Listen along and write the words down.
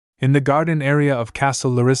In the garden area of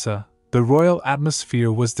Castle Larissa, the royal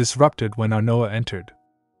atmosphere was disrupted when Arnoah entered.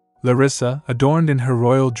 Larissa, adorned in her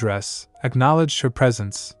royal dress, acknowledged her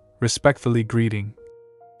presence, respectfully greeting,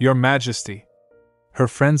 "Your Majesty." Her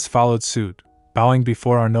friends followed suit, bowing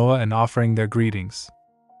before Arnoah and offering their greetings.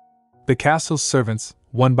 The castle's servants,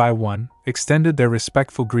 one by one, extended their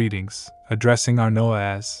respectful greetings, addressing Arnoah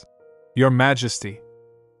as, "Your Majesty."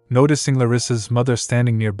 Noticing Larissa's mother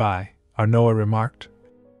standing nearby, Arnoah remarked,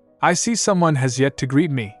 "I see someone has yet to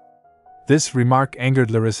greet me." This remark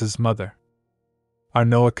angered Larissa's mother.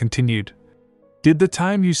 Arnoah continued, "Did the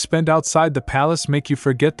time you spent outside the palace make you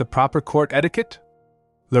forget the proper court etiquette?"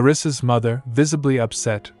 Larissa's mother, visibly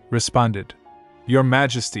upset, responded, "Your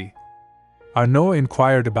Majesty." Arnoah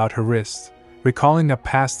inquired about her wrist, recalling a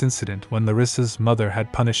past incident when Larissa's mother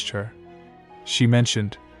had punished her. She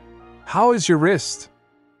mentioned, "How is your wrist?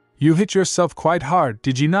 You hit yourself quite hard,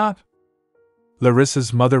 did you not?"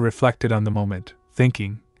 Larissa's mother reflected on the moment,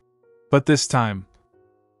 thinking, "But this time."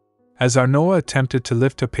 As Arnoah attempted to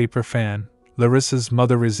lift a paper fan, Larissa's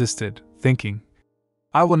mother resisted, thinking,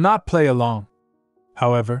 "I will not play along."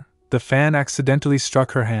 However, the fan accidentally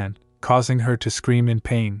struck her hand, causing her to scream in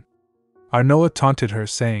pain. Arnoah taunted her,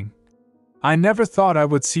 saying, "I never thought I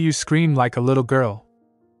would see you scream like a little girl.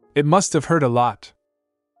 It must have hurt a lot."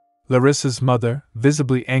 Larissa's mother,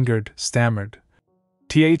 visibly angered, stammered,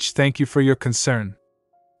 "Thank you for your concern.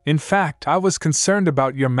 In fact, I was concerned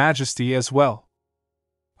about your Majesty as well."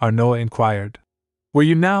 Arnoah inquired, "Were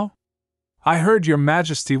you now? I heard your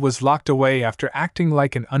Majesty was locked away after acting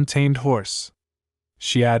like an untamed horse."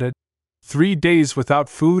 She added, 3 days without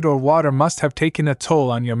food or water must have taken a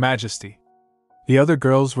toll on your Majesty." The other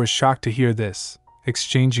girls were shocked to hear this,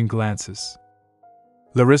 exchanging glances.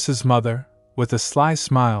 Larissa's mother, with a sly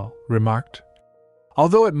smile, remarked,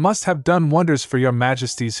 "Although it must have done wonders for your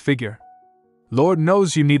Majesty's figure. Lord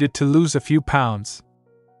knows you needed to lose a few pounds."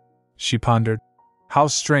 She pondered, "How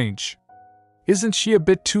strange. Isn't she a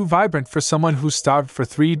bit too vibrant for someone who starved for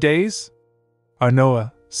 3 days?"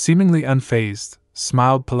 Arnoah, seemingly unfazed,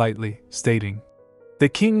 smiled politely, stating, "The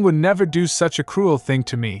king would never do such a cruel thing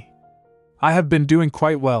to me. I have been doing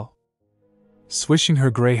quite well." Swishing her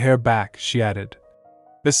gray hair back, she added,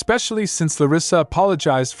 "Especially since Larissa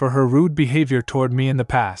apologized for her rude behavior toward me in the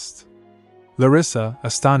past." Larissa,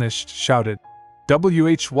 astonished, shouted,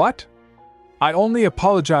 What? I only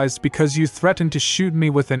apologized because you threatened to shoot me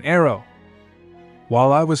with an arrow.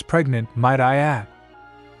 While I was pregnant, might I add."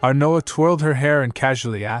 Arnoah twirled her hair and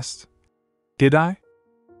casually asked, "Did I?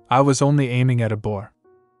 I was only aiming at a boar."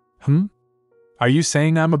 Are you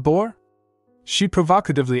saying I'm a boar?" She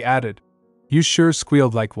provocatively added, "You sure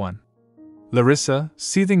squealed like one." Larissa,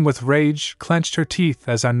 seething with rage, clenched her teeth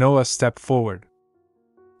as Arnoah stepped forward.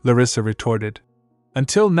 Larissa retorted,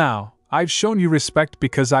 "Until now, I've shown you respect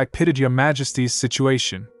because I pitied your Majesty's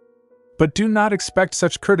situation. But do not expect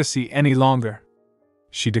such courtesy any longer,"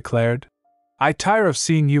 she declared. "I tire of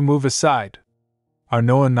seeing you move aside."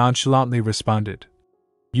 Arnoah nonchalantly responded,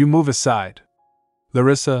 "You move aside."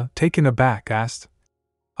 Larissa, taken aback, asked,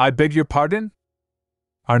 "I beg your pardon?"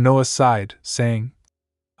 Arnoah sighed, saying,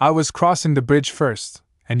 "I was crossing the bridge first,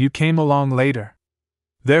 and you came along later.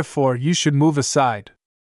 Therefore, you should move aside."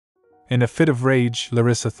 In a fit of rage,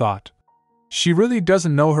 Larissa thought, "She really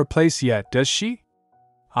doesn't know her place yet, does she?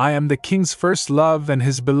 I am the king's first love and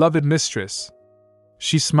his beloved mistress."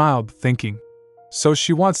 She smiled, thinking, "So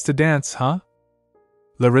she wants to dance, huh?"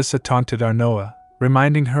 Larissa taunted Arnoah,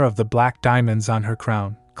 reminding her of the black diamonds on her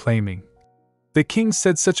crown, claiming, "The king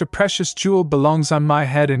said such a precious jewel belongs on my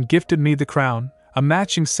head and gifted me the crown, a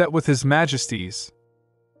matching set with his Majesty's."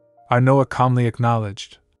 Arnoah calmly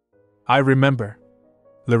acknowledged, "I remember."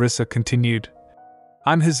 Larissa continued,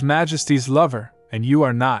 "I'm his Majesty's lover, and you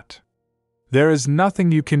are not. There is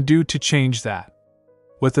nothing you can do to change that."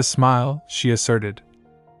 With a smile, she asserted,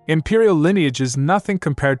 "Imperial lineage is nothing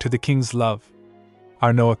compared to the king's love."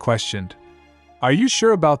 Arnoah questioned, "Are you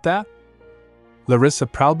sure about that?" Larissa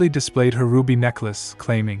proudly displayed her ruby necklace,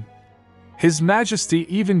 claiming, "His Majesty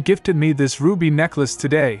even gifted me this ruby necklace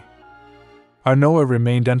today." Arnoah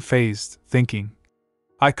remained unfazed, thinking,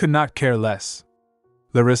 "I could not care less."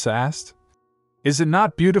 Larissa asked, "Is it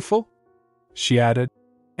not beautiful?" She added,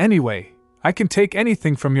 "Anyway, I can take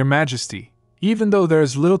anything from your Majesty, even though there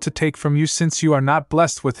is little to take from you since you are not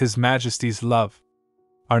blessed with his Majesty's love."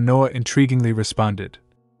 Arnoah intriguingly responded,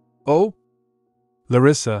 "Oh?"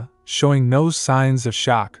 Larissa, showing no signs of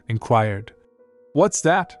shock, inquired, "What's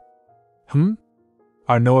that?"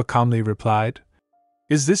 Arnoah calmly replied,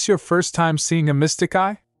 "Is this your first time seeing a mystic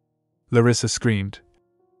eye?" Larissa screamed,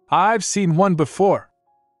 "I've seen one before."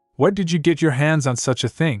 "Where did you get your hands on such a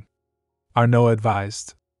thing?" Arnoah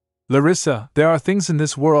advised. Larissa, there are things in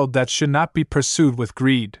this world that should not be pursued with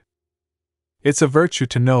greed. It's a virtue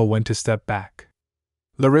to know when to step back.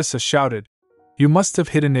 Larissa shouted. You must have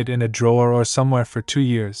hidden it in a drawer or somewhere for 2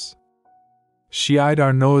 years. She eyed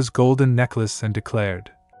Arnoah's golden necklace and declared,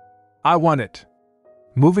 I want it.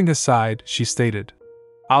 Moving aside, she stated,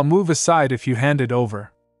 I'll move aside if you hand it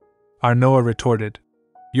over. Arnoah retorted,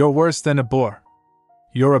 You're worse than a boor.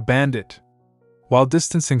 You're a bandit. While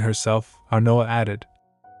distancing herself, Arnoah added,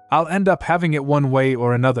 I'll end up having it one way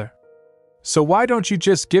or another. So why don't you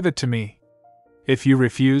just give it to me? If you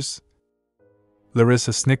refuse?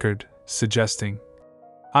 Larissa snickered, suggesting,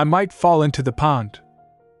 I might fall into the pond.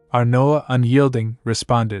 Arnoah, unyielding,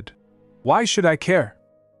 responded, Why should I care?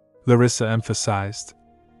 Larissa emphasized,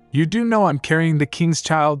 You do know I'm carrying the king's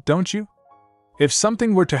child, don't you? If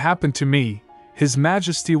something were to happen to me, His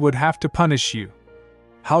Majesty would have to punish you.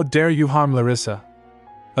 How dare you harm Larissa?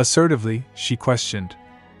 Assertively, she questioned.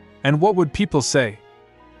 And what would people say?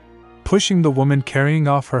 Pushing the woman carrying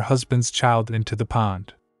off her husband's child into the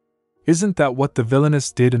pond. Isn't that what the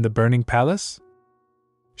villainess did in the burning palace?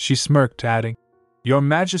 She smirked, adding, Your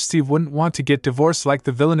Majesty wouldn't want to get divorced like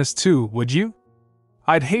the villainess too, would you?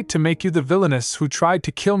 I'd hate to make you the villainess who tried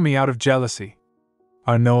to kill me out of jealousy.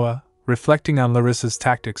 Arnoah, reflecting on Larissa's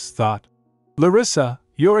tactics, thought, Larissa,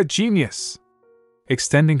 you're a genius.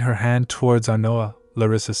 Extending her hand towards Arnoah,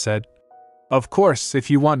 Larissa said, Of course, if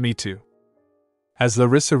you want me to. As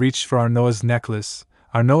Larissa reached for Arnoah's necklace,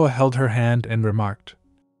 Arnoah held her hand and remarked,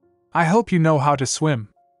 I hope you know how to swim.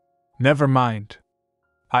 Never mind.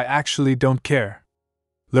 I actually don't care.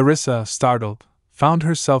 Larissa, startled, found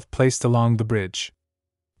herself placed along the bridge.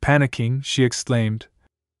 Panicking, she exclaimed,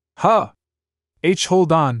 Huh!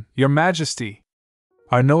 Hold on, Your Majesty!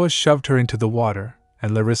 Arnoah shoved her into the water,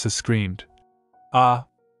 and Larissa screamed,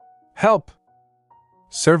 Help!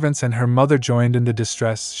 Servants and her mother joined in the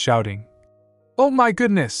distress, shouting, Oh my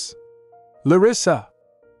goodness! Larissa!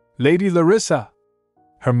 Lady Larissa!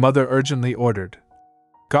 Her mother urgently ordered,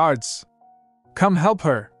 Guards! Come help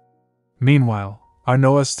her! Meanwhile,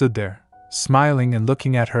 Arnoah stood there, smiling and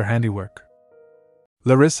looking at her handiwork.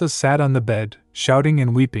 Larissa sat on the bed, shouting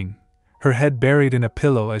and weeping, her head buried in a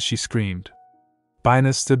pillow as she screamed.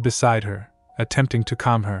 Bina stood beside her, attempting to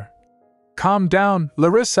calm her. Calm down,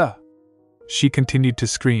 Larissa! She continued to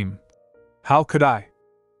scream. How could I?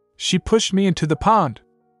 She pushed me into the pond.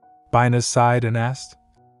 Bina sighed and asked,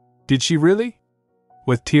 Did she really?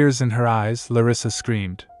 With tears in her eyes, Larissa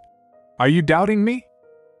screamed, Are you doubting me?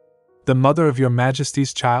 The mother of Your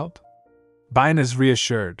Majesty's child? Bina's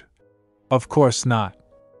reassured, Of course not.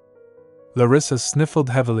 Larissa sniffled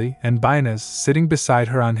heavily, and Bina's, sitting beside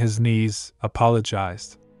her on his knees,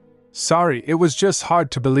 apologized. Sorry, it was just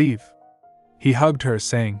hard to believe. He hugged her,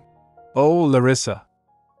 saying, Oh, Larissa,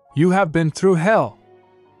 you have been through hell.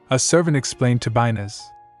 A servant explained to Bina's.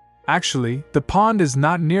 Actually, the pond is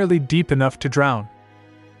not nearly deep enough to drown.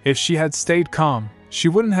 If she had stayed calm, she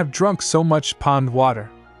wouldn't have drunk so much pond water.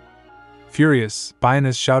 Furious,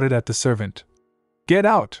 Bina's shouted at the servant, Get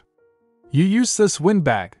out! You useless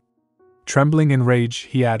windbag! Trembling in rage,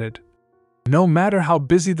 he added, No matter how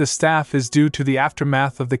busy the staff is due to the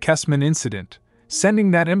aftermath of the Kessman incident,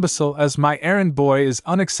 sending that imbecile as my errand boy is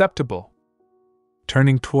unacceptable.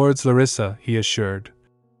 Turning towards Larissa, he assured,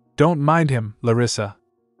 Don't mind him, Larissa.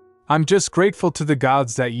 I'm just grateful to the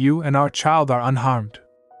gods that you and our child are unharmed.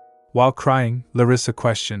 While crying, Larissa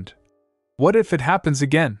questioned, What if it happens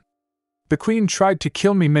again? The queen tried to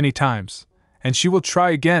kill me many times, and she will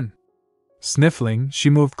try again. Sniffling, she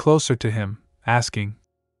moved closer to him, asking,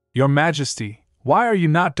 Your Majesty, why are you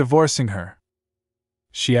not divorcing her?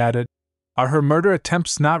 She added, Are her murder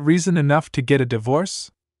attempts not reason enough to get a divorce?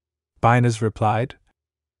 Bina's replied,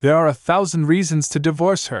 There are 1,000 reasons to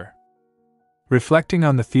divorce her. Reflecting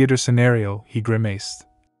on the theater scenario, he grimaced.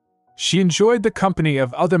 She enjoyed the company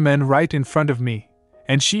of other men right in front of me,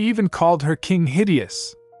 and she even called her king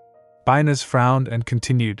hideous. Bina's frowned and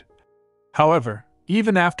continued, However,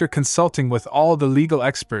 even after consulting with all the legal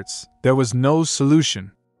experts, there was no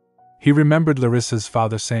solution. He remembered Larissa's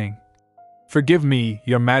father saying, Forgive me,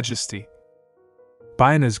 Your Majesty.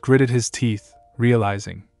 Bina's gritted his teeth,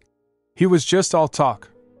 realizing, He was just all talk.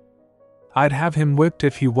 I'd have him whipped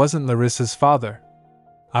if he wasn't Larissa's father.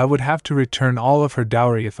 I would have to return all of her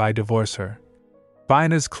dowry if I divorce her.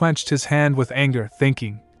 Bina's clenched his hand with anger,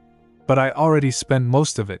 thinking, But I already spent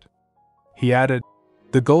most of it. He added,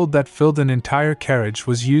 The gold that filled an entire carriage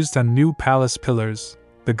was used on new palace pillars,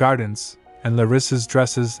 the gardens, and Larissa's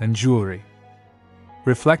dresses and jewelry.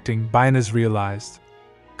 Reflecting, Bina's realized,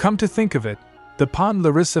 Come to think of it, the pond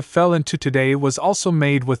Larissa fell into today was also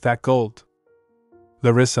made with that gold.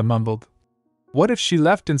 Larissa mumbled, What if she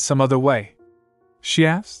left in some other way? She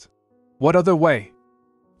asked. What other way?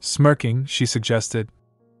 Smirking, she suggested.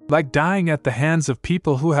 Like dying at the hands of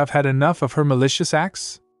people who have had enough of her malicious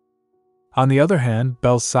acts? On the other hand,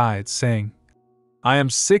 Belle sighed, saying, I am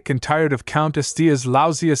sick and tired of Count Estia's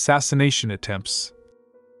lousy assassination attempts.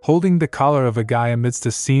 Holding the collar of a guy amidst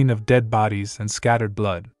a scene of dead bodies and scattered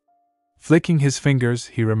blood. Flicking his fingers,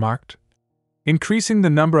 he remarked. Increasing the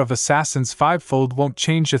number of assassins fivefold won't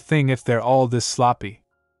change a thing if they're all this sloppy.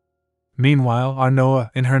 Meanwhile,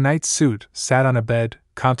 Arnoah, in her night suit, sat on a bed,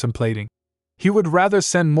 contemplating. He would rather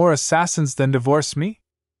send more assassins than divorce me?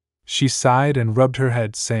 She sighed and rubbed her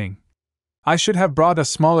head, saying, I should have brought a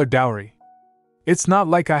smaller dowry. It's not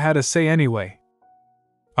like I had a say anyway.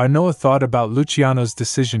 Arnoah thought about Luciano's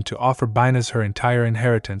decision to offer Binus her entire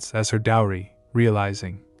inheritance as her dowry,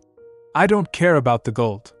 realizing, I don't care about the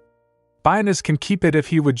gold. Binus can keep it if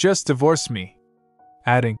he would just divorce me.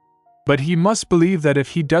 Adding, but he must believe that if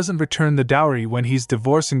he doesn't return the dowry when he's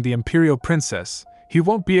divorcing the imperial princess, he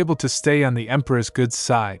won't be able to stay on the emperor's good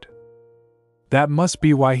side. That must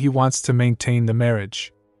be why he wants to maintain the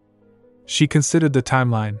marriage. She considered the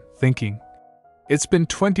timeline, thinking, it's been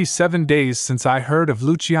 27 days since I heard of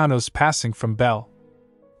Luciano's passing from Belle.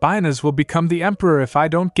 Binus will become the emperor if I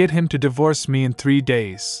don't get him to divorce me in 3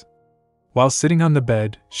 days. While sitting on the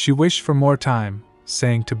bed, she wished for more time,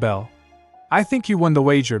 saying to Belle, I think you won the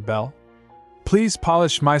wager, Belle. Please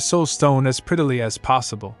polish my soul stone as prettily as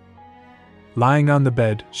possible. Lying on the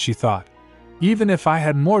bed, she thought, even if I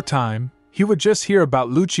had more time, he would just hear about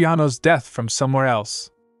Luciano's death from somewhere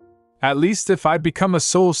else. At least if I become a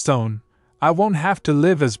soul stone, I won't have to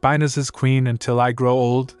live as Binus's queen until I grow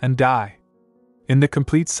old and die. In the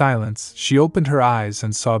complete silence, she opened her eyes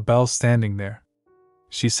and saw Belle standing there.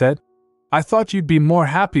 She said, I thought you'd be more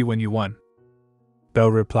happy when you won. Belle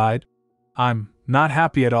replied, I'm not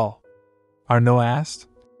happy at all. Arnoah asked.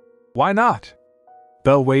 Why not?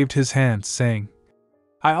 Belle waved his hand, saying,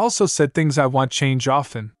 I also said things I want change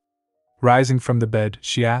often. Rising from the bed,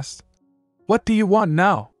 she asked, What do you want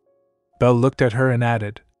now? Belle looked at her and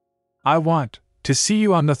added, I want to see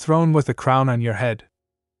you on the throne with a crown on your head.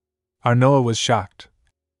 Arnoah was shocked.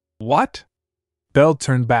 What? Belle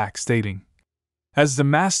turned back, stating, As the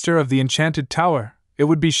master of the enchanted tower, it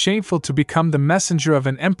would be shameful to become the messenger of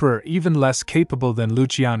an emperor even less capable than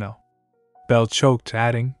Luciano. Belle choked,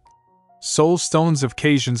 adding, Soul stones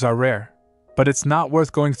occasions are rare, but it's not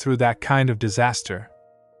worth going through that kind of disaster.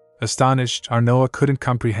 Astonished, Arnoah couldn't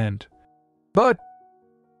comprehend. But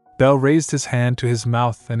Belle raised his hand to his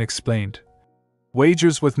mouth and explained,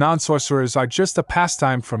 Wagers with non-sorcerers are just a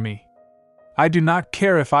pastime for me. I do not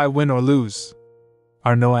care if I win or lose.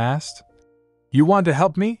 Arnoah asked, You want to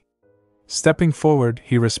help me? Stepping forward,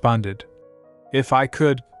 he responded, If I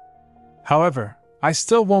could. However, I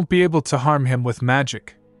still won't be able to harm him with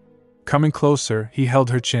magic. Coming closer, he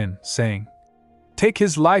held her chin, saying, Take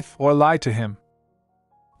his life or lie to him.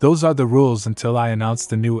 Those are the rules until I announce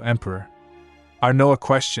the new emperor. Arnoah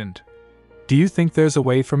questioned, Do you think there's a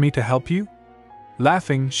way for me to help you?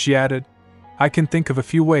 Laughing, she added, I can think of a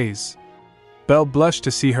few ways. Belle blushed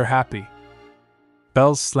to see her happy.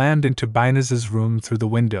 Belle slammed into Binus's room through the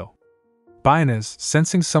window. Binus,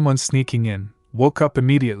 sensing someone sneaking in, woke up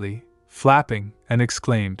immediately, flapping, and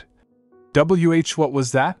exclaimed, What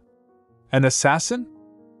was that? An assassin?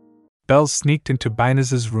 Belle sneaked into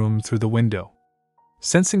Binus's room through the window.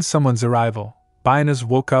 Sensing someone's arrival, Binus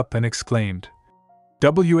woke up and exclaimed,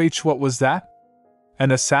 What was that?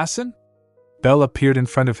 An assassin? Belle appeared in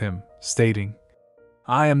front of him, stating,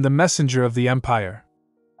 I am the messenger of the Empire.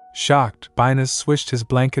 Shocked, Binus swished his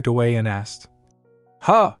blanket away and asked,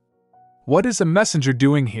 Huh! What is a messenger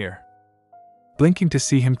doing here? Blinking to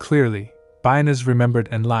see him clearly, Binus remembered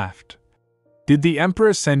and laughed. Did the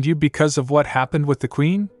Emperor send you because of what happened with the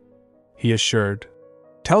Queen? He assured.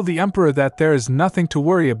 Tell the Emperor that there is nothing to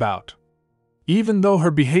worry about. Even though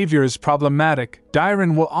her behavior is problematic,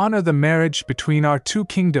 Dairon will honor the marriage between our two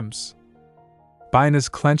kingdoms. Binus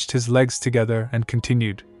clenched his legs together and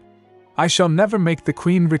continued, I shall never make the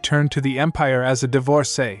Queen return to the Empire as a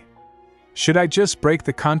divorcee. Should I just break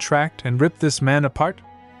the contract and rip this man apart?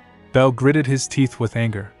 Belle gritted his teeth with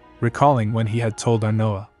anger, recalling when he had told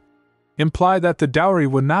Arnoah. Imply that the dowry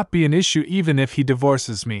would not be an issue even if he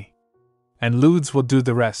divorces me. And Ludes will do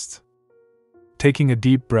the rest. Taking a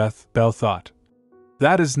deep breath, Belle thought.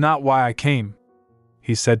 That is not why I came,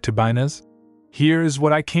 he said to Binus. Here is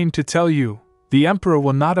what I came to tell you. The Emperor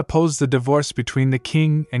will not oppose the divorce between the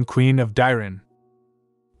King and Queen of Dairon.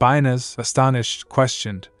 Binus, astonished,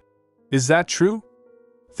 questioned, Is that true?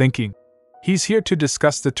 Thinking, He's here to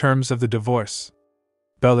discuss the terms of the divorce.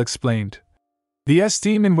 Belle explained, The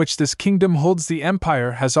esteem in which this kingdom holds the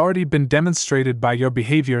empire has already been demonstrated by your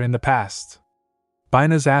behavior in the past.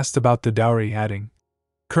 Binaz asked about the dowry, adding,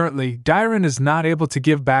 Currently, Dairon is not able to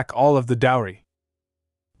give back all of the dowry.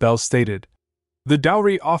 Bel stated, The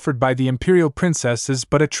dowry offered by the imperial princess is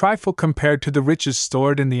but a trifle compared to the riches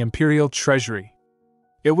stored in the imperial treasury.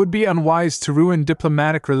 It would be unwise to ruin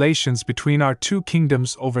diplomatic relations between our two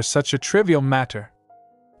kingdoms over such a trivial matter.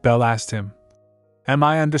 Bel asked him, Am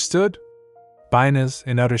I understood? Binaz,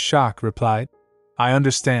 in utter shock, replied, I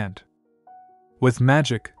understand. With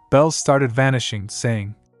magic, Bel started vanishing,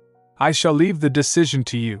 saying, I shall leave the decision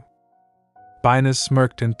to you. Binaz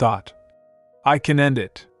smirked and thought, I can end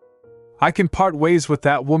it. I can part ways with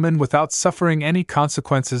that woman without suffering any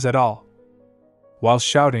consequences at all. While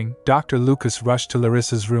shouting, Dr. Lucas rushed to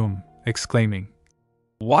Larissa's room, exclaiming,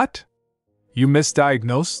 What? You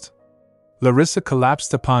misdiagnosed? Larissa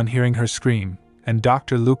collapsed upon hearing her scream, and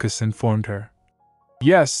Dr. Lucas informed her,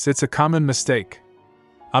 Yes, it's a common mistake.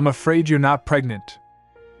 I'm afraid you're not pregnant.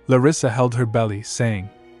 Larissa held her belly, saying,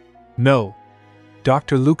 No.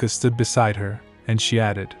 Dr. Lucas stood beside her, and she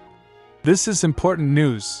added, This is important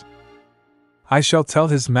news. I shall tell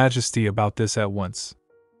His Majesty about this at once.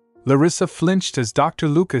 Larissa flinched as Dr.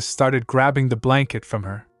 Lucas started grabbing the blanket from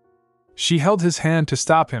her. She held his hand to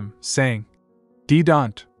stop him, saying,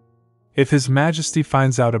 Don't. If His Majesty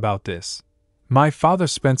finds out about this, my father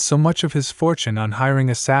spent so much of his fortune on hiring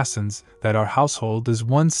assassins that our household is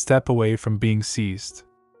one step away from being seized.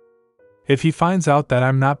 If he finds out that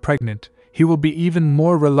I'm not pregnant, he will be even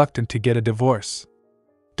more reluctant to get a divorce.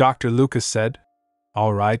 Dr. Lucas said,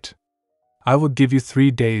 All right. I will give you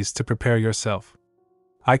 3 days to prepare yourself.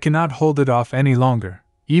 I cannot hold it off any longer,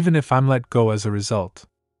 even if I'm let go as a result.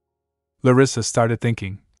 Larissa started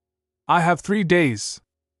thinking, I have 3 days.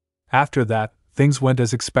 After that, things went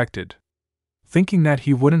as expected. Thinking that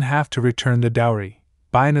he wouldn't have to return the dowry,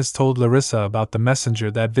 Binaz told Larissa about the messenger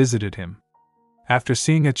that visited him. After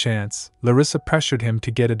seeing a chance, Larissa pressured him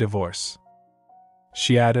to get a divorce.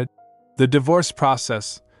 She added, The divorce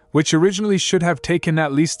process, which originally should have taken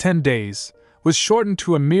at least 10 days, was shortened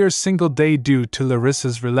to a mere single day due to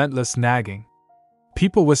Larissa's relentless nagging.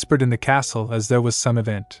 People whispered in the castle as there was some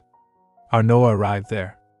event. Arnoah arrived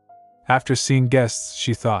there. After seeing guests,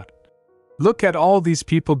 she thought, Look at all these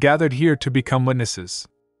people gathered here to become witnesses.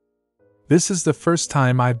 This is the first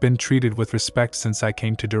time I've been treated with respect since I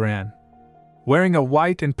came to Duran. Wearing a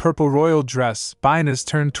white and purple royal dress, Binaz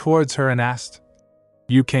turned towards her and asked,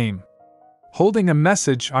 You came. Holding a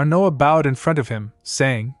message, Arnoah bowed in front of him,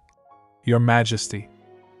 saying, Your Majesty.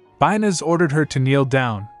 Binaz ordered her to kneel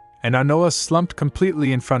down, and Arnoah slumped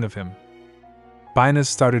completely in front of him. Binaz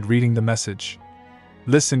started reading the message.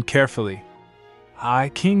 Listen carefully. I,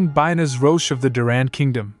 King Binaz Roche of the Duran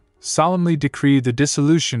Kingdom, solemnly decree the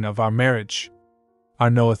dissolution of our marriage.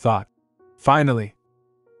 Arnoah thought. Finally.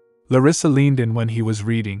 Larissa leaned in when he was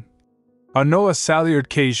reading. Arnoah Salyard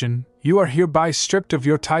Kajun, you are hereby stripped of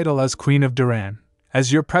your title as Queen of Duran,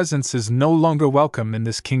 as your presence is no longer welcome in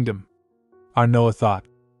this kingdom. Arnoah thought.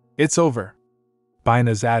 It's over.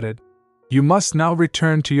 Binaz added. You must now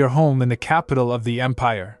return to your home in the capital of the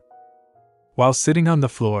empire. While sitting on the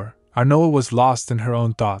floor, Arnoah was lost in her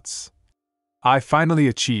own thoughts. I finally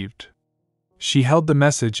achieved. She held the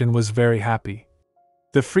message and was very happy.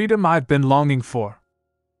 The freedom I've been longing for.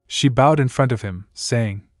 She bowed in front of him,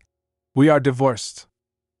 saying, We are divorced.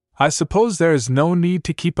 I suppose there is no need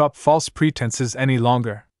to keep up false pretenses any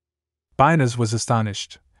longer. Binaz was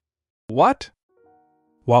astonished. What?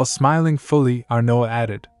 While smiling fully, Arnoah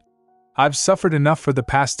added, I've suffered enough for the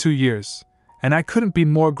past 2 years, and I couldn't be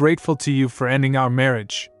more grateful to you for ending our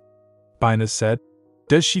marriage. Binaz said,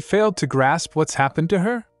 Does she fail to grasp what's happened to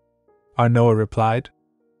her? Arnoah replied,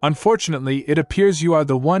 Unfortunately, it appears you are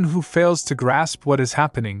the one who fails to grasp what is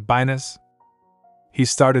happening, Binaz. He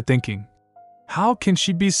started thinking, How can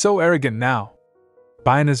she be so arrogant now?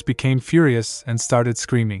 Binaz became furious and started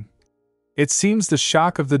screaming. It seems the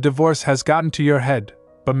shock of the divorce has gotten to your head,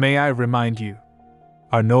 but may I remind you?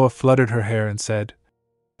 Arnoah fluttered her hair and said,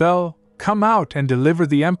 Bel, come out and deliver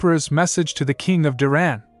the Emperor's message to the King of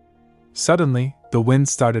Duran. Suddenly, the wind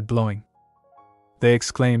started blowing. They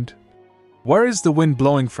exclaimed, Where is the wind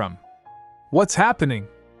blowing from? What's happening?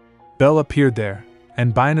 Bel appeared there,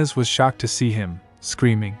 and Binaz was shocked to see him,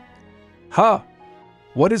 screaming, Huh!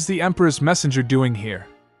 What is the Emperor's messenger doing here?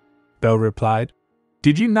 Bel replied,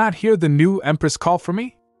 Did you not hear the new Empress call for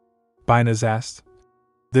me? Binaz asked.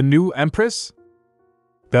 The new Empress?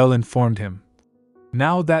 Bel informed him.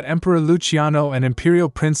 Now that Emperor Luciano and Imperial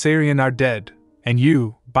Prince Arian are dead, and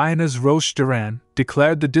you, Binaz Roche Duran,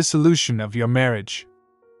 declared the dissolution of your marriage.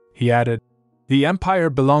 He added, The empire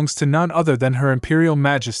belongs to none other than Her Imperial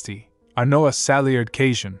Majesty, Arnoah Saliard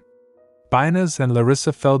Cajun. Binaz and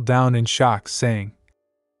Larissa fell down in shock, saying,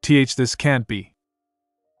 This can't be.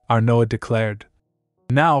 Arnoah declared.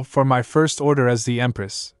 Now for my first order as the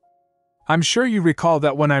Empress. I'm sure you recall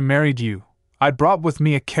that when I married you, I brought with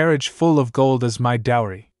me a carriage full of gold as my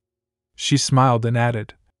dowry. She smiled and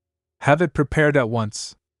added, Have it prepared at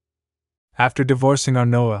once. After divorcing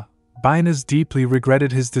Arnoah, Binaz deeply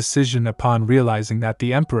regretted his decision upon realizing that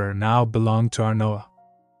the emperor now belonged to Arnoah.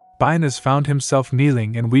 Binaz found himself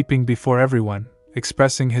kneeling and weeping before everyone,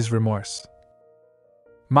 expressing his remorse.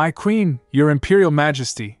 My queen, your imperial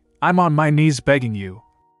majesty, I'm on my knees begging you.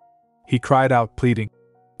 He cried out, pleading.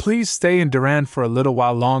 Please stay in Duran for a little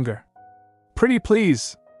while longer. Pretty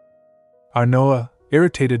please. Arnoah,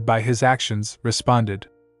 irritated by his actions, responded.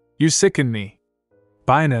 You sicken me.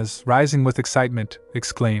 Binaz, rising with excitement,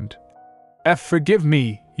 exclaimed. Forgive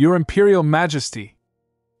me, your imperial majesty.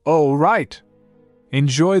 Oh, right.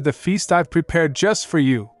 Enjoy the feast I've prepared just for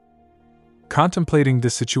you. Contemplating the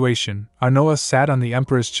situation, Arnoah sat on the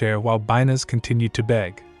emperor's chair while Binaz continued to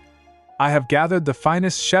beg. I have gathered the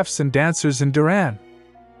finest chefs and dancers in Duran.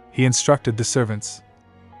 He instructed the servants.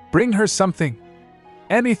 Bring her something.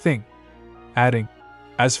 Anything. Adding,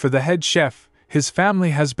 as for the head chef, his family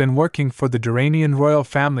has been working for the Duranian royal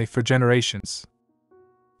family for generations.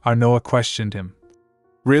 Arnoah questioned him.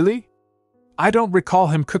 Really? I don't recall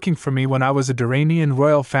him cooking for me when I was a Duranian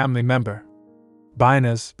royal family member.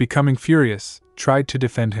 Binaz, becoming furious, tried to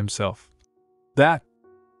defend himself.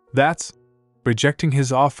 That's... Rejecting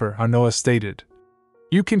his offer, Arnoah stated.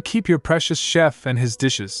 You can keep your precious chef and his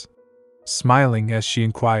dishes. Smiling as she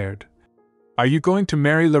inquired. Are you going to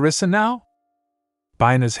marry Larissa now?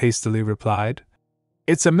 Binaz hastily replied.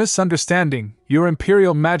 It's a misunderstanding, your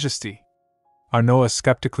imperial majesty. Arnoah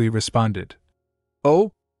skeptically responded.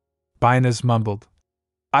 Oh? Binaz mumbled.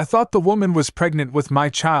 I thought the woman was pregnant with my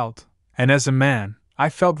child, and as a man, I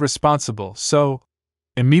felt responsible, so...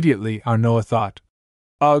 Immediately, Arnoah thought.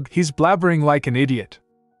 Ugh, he's blabbering like an idiot.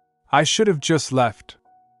 I should have just left.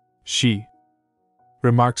 She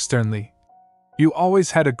remarked sternly. You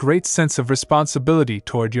always had a great sense of responsibility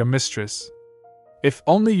toward your mistress. If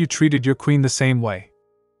only you treated your queen the same way.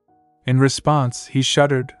 In response, he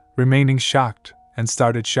shuddered, remaining shocked, and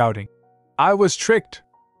started shouting. I was tricked.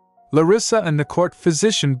 Larissa and the court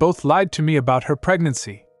physician both lied to me about her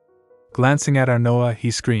pregnancy. Glancing at Arnoah,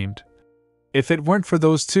 he screamed. If it weren't for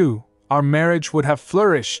those two, our marriage would have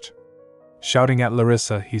flourished. Shouting at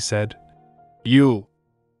Larissa, he said. You.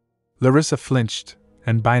 Larissa flinched,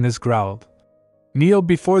 and Binaz growled. Kneel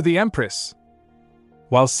before the Empress.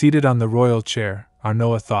 While seated on the royal chair,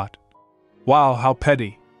 Arnoah thought. Wow, how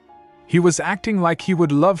petty. He was acting like he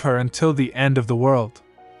would love her until the end of the world.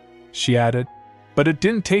 She added, but it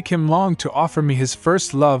didn't take him long to offer me his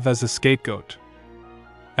first love as a scapegoat.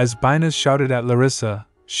 As Binaz shouted at Larissa,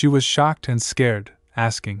 she was shocked and scared,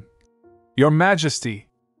 asking, Your Majesty,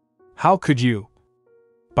 how could you?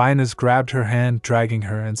 Binaz grabbed her hand, dragging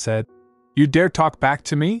her, and said, You dare talk back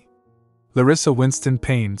to me? Larissa winced in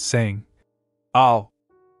pain, saying, Oh.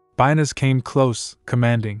 Binaz came close,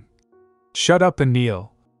 commanding, Shut up and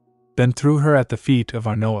kneel, then threw her at the feet of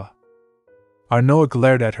Arnoah. Arnoah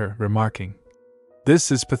glared at her, remarking,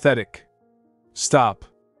 This is pathetic. Stop.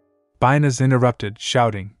 Binaz interrupted,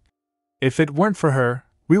 shouting, If it weren't for her,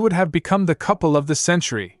 we would have become the couple of the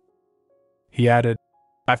century. He added,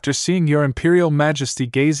 After seeing your imperial majesty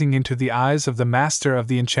gazing into the eyes of the master of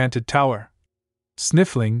the enchanted tower.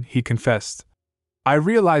 Sniffling, he confessed, I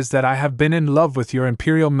realize that I have been in love with your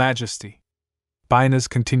imperial majesty. Binaz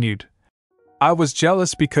continued, I was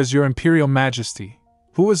jealous because your imperial majesty,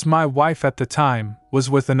 who was my wife at the time, was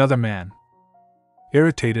with another man.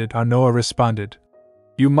 Irritated, Arnoah responded,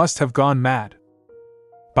 You must have gone mad.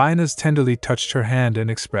 Binaz tenderly touched her hand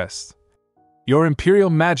and expressed, Your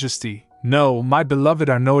imperial majesty, no, my beloved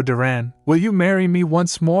Arnoah Duran, will you marry me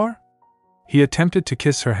once more? He attempted to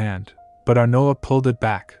kiss her hand, but Arnoah pulled it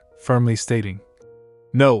back, firmly stating,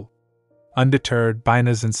 No. Undeterred,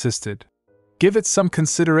 Binaz insisted, Give it some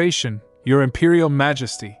consideration, your imperial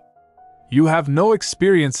majesty. You have no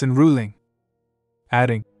experience in ruling.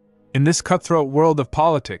 Adding, In this cutthroat world of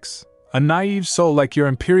politics, a naive soul like your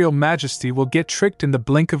imperial majesty will get tricked in the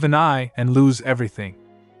blink of an eye and lose everything.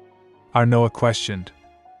 Arnoah questioned,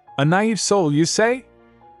 A naive soul, you say?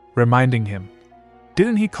 Reminding him,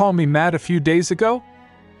 Didn't he call me mad a few days ago?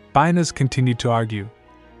 Binaz continued to argue.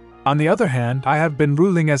 On the other hand, I have been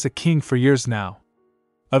ruling as a king for years now.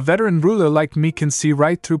 A veteran ruler like me can see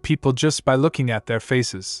right through people just by looking at their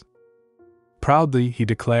faces. Proudly, he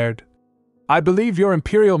declared, I believe your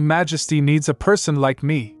imperial majesty needs a person like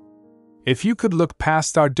me. If you could look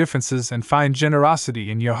past our differences and find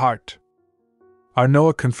generosity in your heart.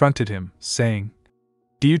 Arnoah confronted him, saying,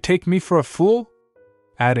 "Do you take me for a fool?"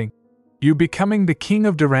 Adding, "You becoming the king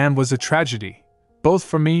of Duran was a tragedy, both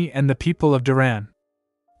for me and the people of Duran.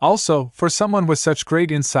 Also, for someone with such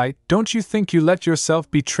great insight, don't you think you let yourself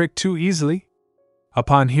be tricked too easily?"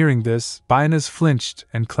 Upon hearing this, Bainas flinched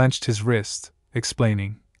and clenched his wrist,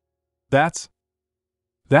 explaining,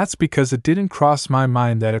 That's because it didn't cross my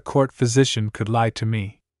mind that a court physician could lie to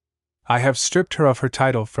me. I have stripped her of her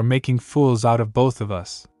title for making fools out of both of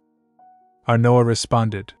us." Arnoah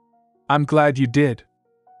responded, "I'm glad you did."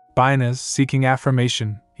 Bainas, seeking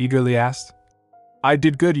affirmation, eagerly asked, "I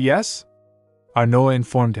did good, yes?" Arnoah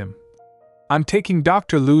informed him, "I'm taking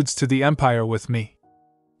Dr. Ludes to the Empire with me."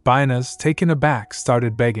 Bainas, taken aback,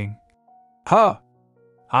 started begging. "Huh?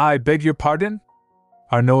 I beg your pardon?"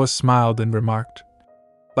 Arnoah smiled and remarked,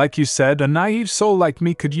 "Like you said, a naive soul like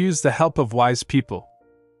me could use the help of wise people.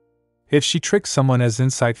 If she tricks someone as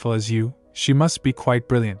insightful as you, she must be quite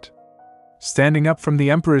brilliant." Standing up from the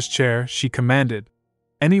emperor's chair, she commanded,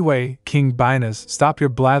 "Anyway, King Bainas, stop your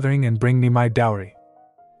blathering and bring me my dowry."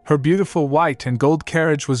 Her beautiful white and gold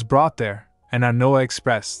carriage was brought there, and Arnoah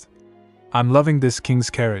expressed, "I'm loving this king's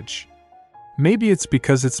carriage. Maybe it's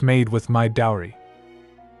because it's made with my dowry."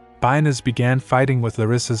 Bainas began fighting with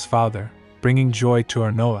Larissa's father, bringing joy to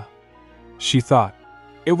Arnoah. She thought,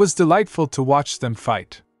 it was delightful to watch them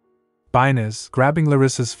fight. Bainas, grabbing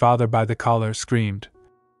Larissa's father by the collar, screamed,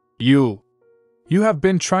 You have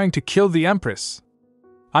been trying to kill the Empress.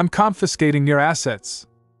 I'm confiscating your assets."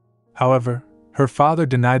 However, her father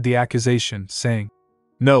denied the accusation, saying,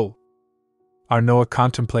 "No." Arnoah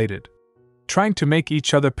contemplated, trying to make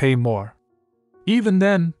each other pay more. Even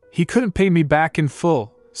then, he couldn't pay me back in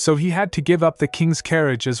full, so he had to give up the king's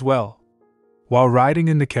carriage as well. While riding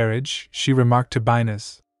in the carriage, she remarked to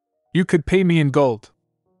Bainas, "You could pay me in gold."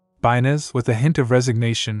 Bainas, with a hint of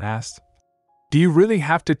resignation, asked, "Do you really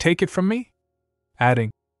have to take it from me?"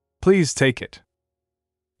 Adding, "Please take it.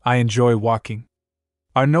 I enjoy walking."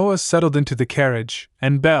 Arnoah settled into the carriage,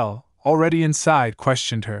 and Belle, already inside,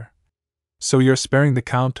 questioned her. "So you're sparing the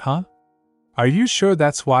Count, huh? Are you sure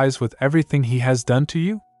that's wise with everything he has done to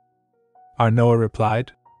you?" Arnoah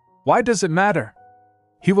replied, "Why does it matter?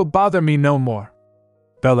 He will bother me no more."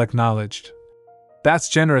 Belle acknowledged, "That's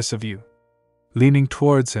generous of you." Leaning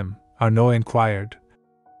towards him, Arnoah inquired,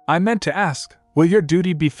 "I meant to ask, will your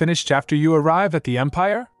duty be finished after you arrive at the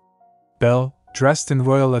Empire?" Belle, dressed in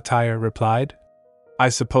royal attire, replied, "I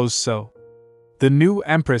suppose so. The new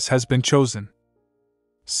Empress has been chosen."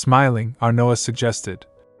 Smiling, Arnoah suggested,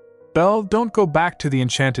 "Belle, don't go back to the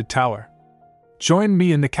Enchanted Tower. Join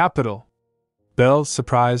me in the capital." Belle,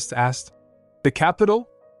 surprised, asked, "The capital?"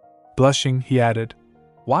 Blushing, he added,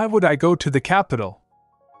 "Why would I go to the capital?"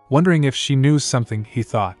 Wondering if she knew something, he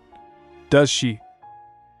thought, "Does she?"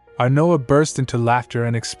 Arnoah burst into laughter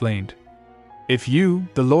and explained, "If you,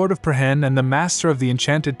 the Lord of Prehen and the Master of the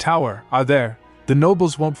Enchanted Tower, are there, the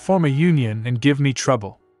nobles won't form a union and give me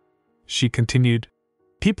trouble." She continued,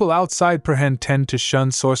 "People outside Prehen tend to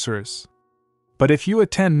shun sorcerers. But if you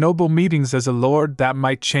attend noble meetings as a lord, that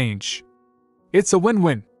might change. It's a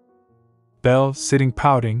win-win." Belle, sitting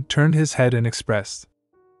pouting, turned his head and expressed,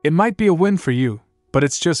 "It might be a win for you, but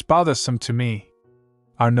it's just bothersome to me."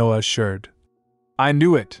 Arnoah assured, "I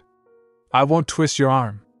knew it. I won't twist your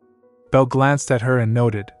arm." Belle glanced at her and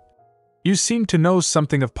noted, "You seem to know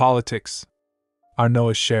something of politics."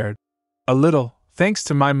 Arnoah shared, "A little, thanks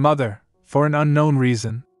to my mother, for an unknown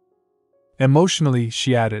reason." Emotionally,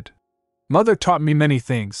 she added, "Mother taught me many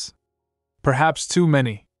things. Perhaps too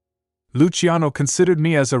many. Luciano considered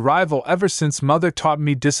me as a rival ever since Mother taught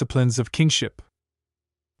me disciplines of kingship."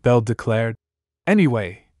 Belle declared,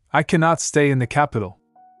 "Anyway, I cannot stay in the capital.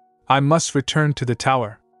 I must return to the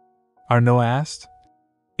tower." Arnoah asked,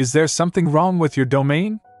 "Is there something wrong with your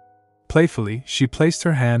domain?" Playfully, she placed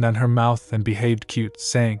her hand on her mouth and behaved cute,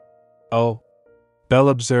 saying, "Oh." Belle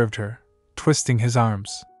observed her, twisting his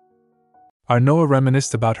arms. Arnoah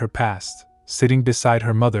reminisced about her past, sitting beside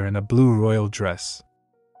her mother in a blue royal dress.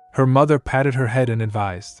 Her mother patted her head and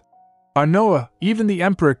advised, "Arnoah, even the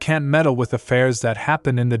emperor can't meddle with affairs that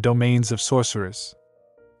happen in the domains of sorcerers."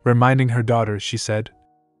 Reminding her daughter, she said,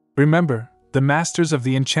 "Remember, the masters of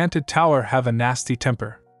the Enchanted Tower have a nasty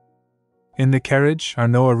temper." In the carriage,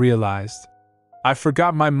 Arnoah realized, "I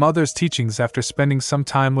forgot my mother's teachings after spending some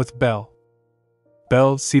time with Belle."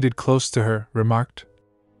 Belle, seated close to her, remarked,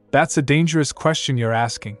 "That's a dangerous question you're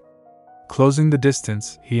asking." Closing the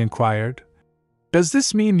distance, he inquired, "Does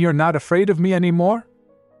this mean you're not afraid of me anymore?"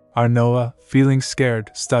 Arnoah, feeling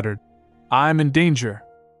scared, stuttered, "I'm in danger."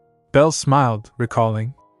 Belle smiled,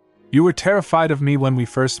 recalling, You were terrified of me when we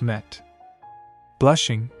first met.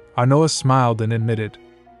 Blushing, Arnoah smiled and admitted,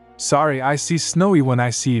 Sorry, I see snowy when I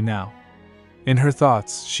see you now. In her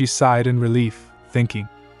thoughts, she sighed in relief, thinking,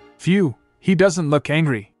 Phew, he doesn't look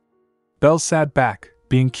angry. Belle sat back,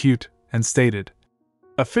 being cute, and stated,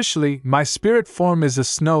 Officially, my spirit form is a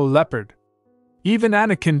snow leopard. Even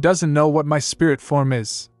Anakin doesn't know what my spirit form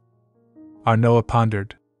is. Arnoah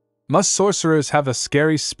pondered. Must sorcerers have a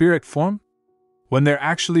scary spirit form? When they're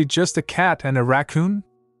actually just a cat and a raccoon?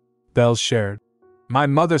 Belle shared. My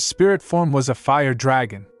mother's spirit form was a fire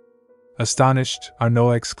dragon. Astonished,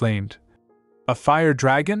 Arnoah exclaimed. A fire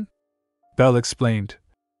dragon? Belle explained.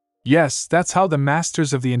 Yes, that's how the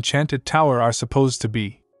masters of the enchanted tower are supposed to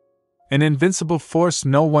be. An invincible force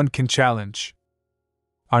no one can challenge.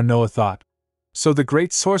 Arnoah thought. So the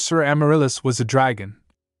great sorcerer Amaryllis was a dragon.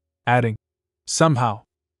 Adding, Somehow.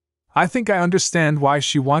 I think I understand why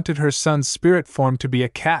she wanted her son's spirit form to be a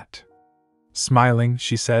cat. Smiling,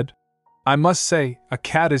 she said, I must say, a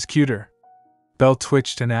cat is cuter. Belle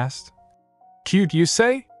twitched and asked, Cute, you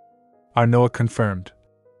say? Arnoah confirmed.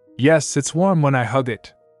 Yes, it's warm when I hug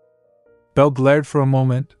it. Belle glared for a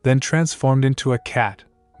moment, then transformed into a cat,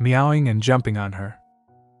 meowing and jumping on her.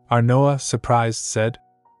 Arnoah, surprised, said,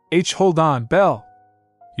 Hold on, Belle.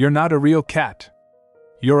 You're not a real cat.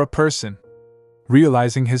 You're a person.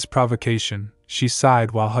 Realizing his provocation, she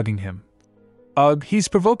sighed while hugging him. Ugh, he's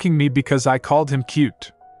provoking me because I called him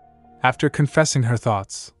cute. After confessing her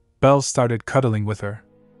thoughts, Belle started cuddling with her.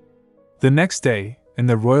 The next day, in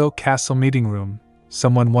the royal castle meeting room,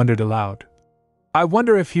 someone wondered aloud, I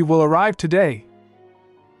wonder if he will arrive today.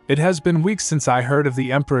 It has been weeks since I heard of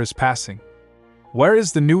the Emperor's passing. Where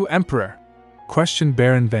is the new Emperor? Questioned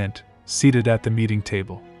Baron Vent, seated at the meeting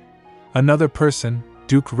table. Another person,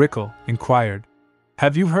 Duke Rickle, inquired,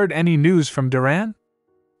 Have you heard any news from Duran?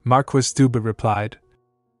 Marquis Stubit replied,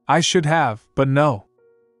 I should have, but no.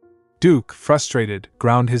 Duke, frustrated,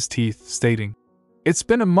 ground his teeth, stating, It's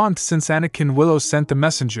been a month since Anakin Willow sent the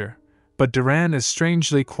messenger, but Duran is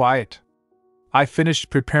strangely quiet. I finished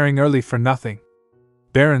preparing early for nothing.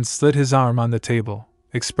 Baron slid his arm on the table,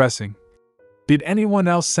 expressing, Did anyone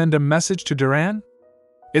else send a message to Duran?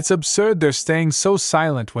 It's absurd they're staying so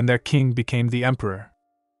silent when their king became the emperor.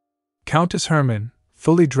 Countess Herman,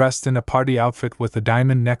 fully dressed in a party outfit with a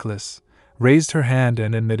diamond necklace, raised her hand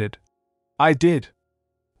and admitted, I did.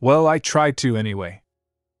 Well, I tried to anyway.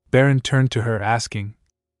 Baron turned to her asking,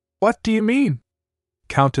 What do you mean?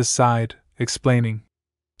 Countess sighed, explaining,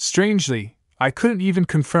 Strangely, I couldn't even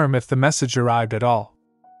confirm if the message arrived at all.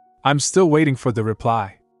 I'm still waiting for the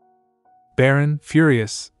reply. Baron,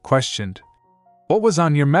 furious, questioned, What was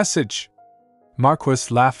on your message?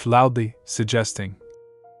 Marquis laughed loudly, suggesting,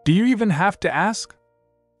 Do you even have to ask?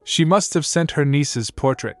 She must have sent her niece's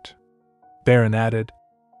portrait. Baron added,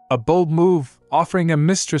 A bold move, offering a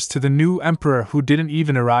mistress to the new emperor who didn't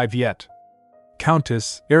even arrive yet.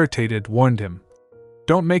 Countess, irritated, warned him,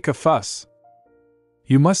 Don't make a fuss.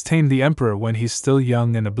 You must tame the emperor when he's still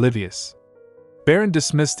young and oblivious. Baron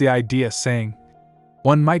dismissed the idea, saying,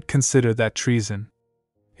 One might consider that treason.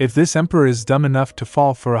 If this emperor is dumb enough to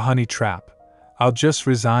fall for a honey trap, I'll just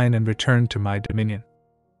resign and return to my dominion.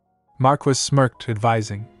 Marquis smirked,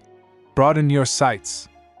 advising, Broaden your sights.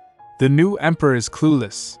 The new emperor is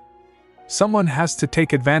clueless. Someone has to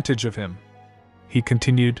take advantage of him. He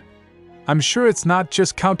continued, I'm sure it's not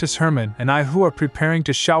just Countess Herman and I who are preparing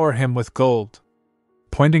to shower him with gold.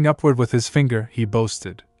 Pointing upward with his finger, he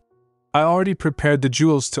boasted, I already prepared the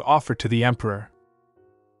jewels to offer to the emperor.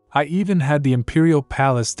 I even had the imperial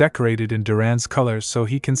palace decorated in Duran's colors so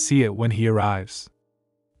he can see it when he arrives.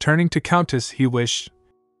 Turning to Countess, he wished,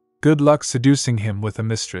 Good luck seducing him with a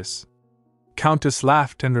mistress. Countess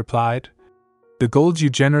laughed and replied, The gold you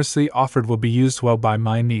generously offered will be used well by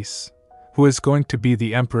my niece, who is going to be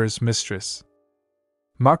the emperor's mistress.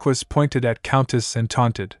 Marquis pointed at Countess and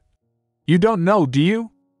taunted, You don't know, do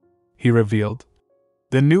you? He revealed,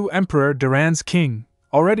 The new emperor, Duran's king,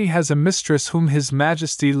 already has a mistress whom His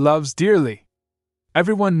Majesty loves dearly.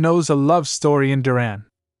 Everyone knows a love story in Duran.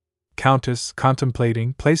 Countess,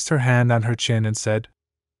 contemplating, placed her hand on her chin and said,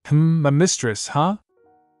 A mistress, huh?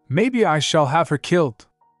 Maybe I shall have her killed.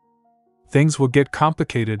 Things will get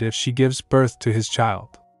complicated if she gives birth to his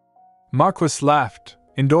child. Marquis laughed,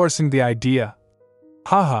 endorsing the idea.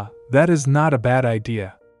 Haha, that is not a bad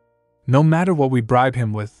idea. No matter what we bribe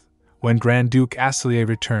him with, when Grand Duke Aslier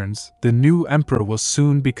returns, the new emperor will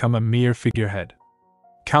soon become a mere figurehead.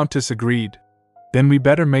 Countess agreed. Then we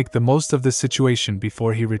better make the most of the situation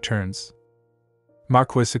before he returns.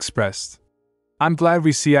 Marquis expressed, I'm glad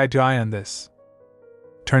we see eye to eye on this.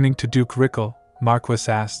 Turning to Duke Rickle,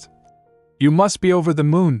 Marquis asked, You must be over the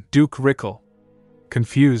moon, Duke Rickle.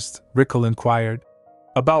 Confused, Rickle inquired.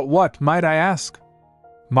 About what, might I ask?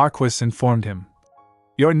 Marquis informed him.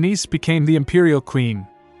 Your niece became the imperial queen.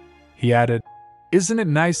 He added, Isn't it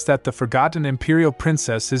nice that the forgotten imperial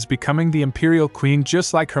princess is becoming the imperial queen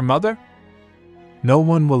just like her mother? No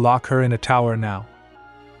one will lock her in a tower now.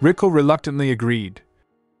 Rickle reluctantly agreed.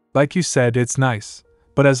 Like you said, it's nice,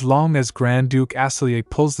 but as long as Grand Duke Aslier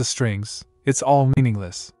pulls the strings, it's all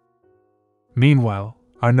meaningless. Meanwhile,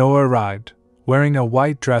 Arnoah arrived, wearing a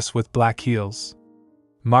white dress with black heels.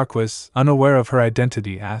 Marquis, unaware of her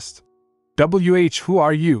identity, asked, Who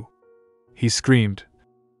are you? He screamed.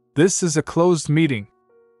 This is a closed meeting.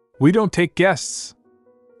 We don't take guests.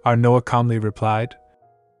 Arnoah calmly replied.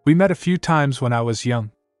 We met a few times when I was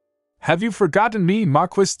young. Have you forgotten me,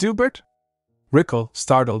 Marquis Dubert? Rickle,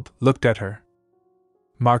 startled, looked at her.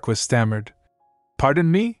 Marquis stammered.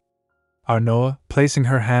 Pardon me? Arnoah, placing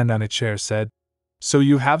her hand on a chair, said, So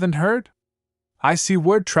you haven't heard? I see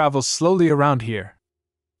word travels slowly around here.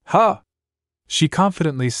 Huh! She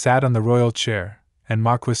confidently sat on the royal chair, and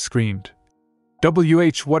Marquis screamed.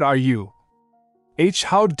 What are you?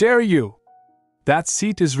 How dare you? That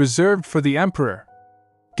seat is reserved for the Emperor.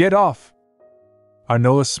 Get off!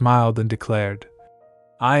 Arnoah smiled and declared,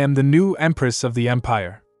 I am the new Empress of the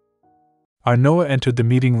Empire. Arnoah entered the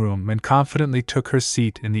meeting room and confidently took her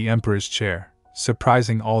seat in the Emperor's chair,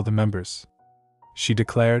 surprising all the members. She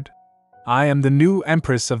declared, I am the new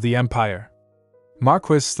Empress of the Empire.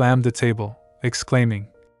 Marquis slammed the table, exclaiming,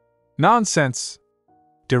 Nonsense!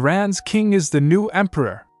 Duran's king is the new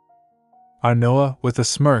emperor. Arnoah, with a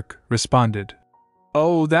smirk, responded,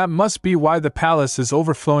 Oh, that must be why the palace is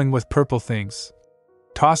overflowing with purple things.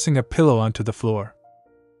 Tossing a pillow onto the floor.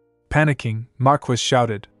 Panicking, Marquis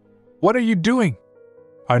shouted, What are you doing?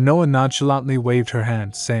 Arnoah nonchalantly waved her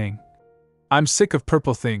hand, saying, I'm sick of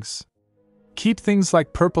purple things. Keep things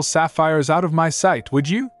like purple sapphires out of my sight, would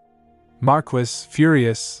you? Marquis,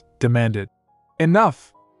 furious, demanded,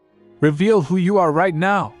 Enough! Reveal who you are right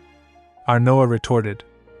now! Arnoah retorted,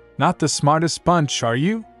 Not the smartest bunch, are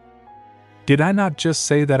you? Did I not just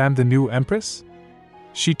say that I'm the new empress?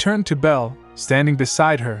 She turned to Belle, standing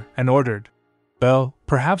beside her, and ordered, Belle,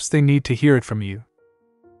 perhaps they need to hear it from you.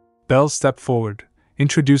 Belle stepped forward,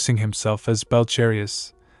 introducing himself as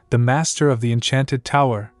Belcharius, the master of the Enchanted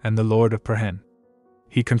Tower and the Lord of Perhen.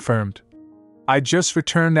 He confirmed, I just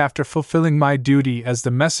returned after fulfilling my duty as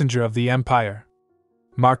the messenger of the Empire.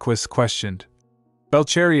 Marquis questioned,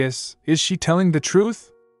 Belcharius, is she telling the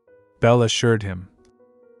truth? Belle assured him,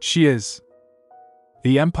 She is.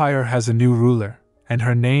 The Empire has a new ruler, and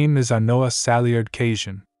her name is Arnoah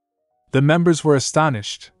Saliard-Kasian. The members were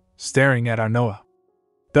astonished, staring at Arnoah.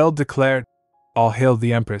 Belle declared, All hail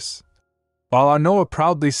the Empress. While Arnoah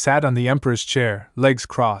proudly sat on the Emperor's chair, legs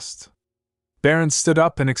crossed. Baron stood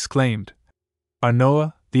up and exclaimed,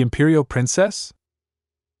 Arnoah, the Imperial Princess?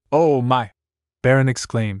 Oh my! Baron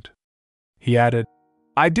exclaimed. He added,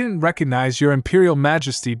 I didn't recognize your Imperial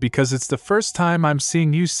Majesty because it's the first time I'm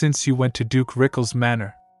seeing you since you went to Duke Rickle's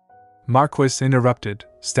manor. Marquis interrupted,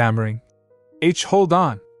 stammering, Hold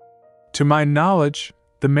on. To my knowledge,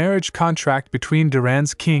 the marriage contract between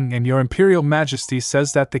Duran's king and your Imperial Majesty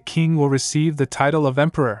says that the king will receive the title of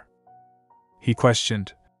Emperor. He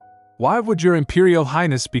questioned, Why would your Imperial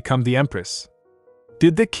Highness become the Empress?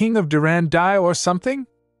 Did the king of Duran die or something?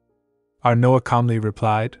 Arnoah calmly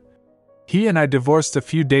replied, He and I divorced a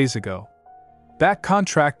few days ago. That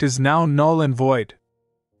contract is now null and void.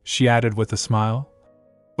 She added with a smile,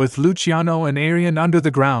 With Luciano and Arian under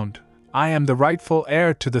the ground, I am the rightful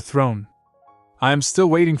heir to the throne. I am still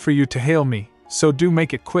waiting for you to hail me, so do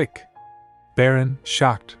make it quick. Baron,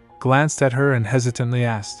 shocked, glanced at her and hesitantly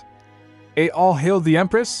asked, All hail the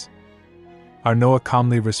Empress? Arnoah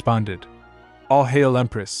calmly responded, All hail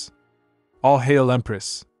Empress. All hail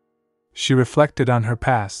Empress. She reflected on her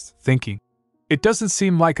past, thinking, It doesn't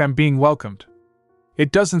seem like I'm being welcomed.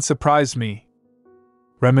 It doesn't surprise me.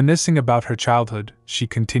 Reminiscing about her childhood, she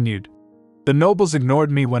continued, The nobles ignored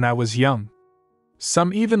me when I was young.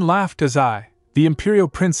 Some even laughed as I, the Imperial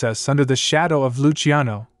Princess under the shadow of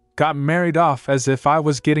Luciano, got married off as if I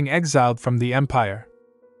was getting exiled from the Empire.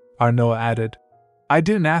 Arnoah added, I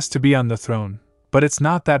didn't ask to be on the throne, but it's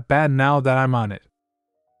not that bad now that I'm on it.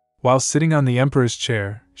 While sitting on the Emperor's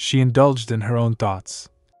chair, she indulged in her own thoughts.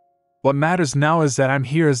 What matters now is that I'm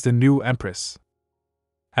here as the new Empress.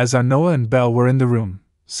 As Arnoah and Belle were in the room,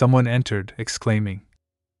 someone entered, exclaiming,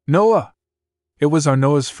 Noah! It was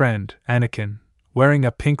Arnoah's friend, Anakin, wearing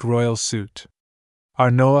a pink royal suit.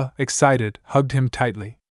 Arnoah, excited, hugged him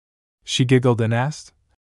tightly. She giggled and asked,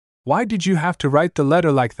 Why did you have to write the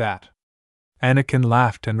letter like that? Anakin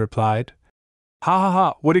laughed and replied, Ha ha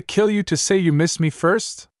ha, would it kill you to say you missed me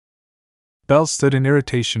first? Belle stood in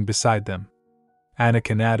irritation beside them.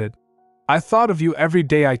 Anakin added, I thought of you every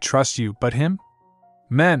day. I trust you, but him?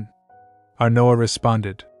 Men. Arnoah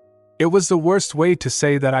responded. It was the worst way to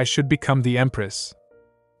say that I should become the Empress.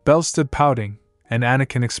 Belle stood pouting, and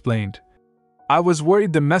Anakin explained. I was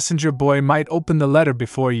worried the messenger boy might open the letter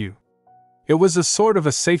before you. It was a sort of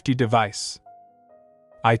a safety device.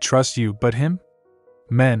 I trust you, but him?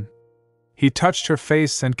 Men. He touched her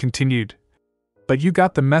face and continued. But you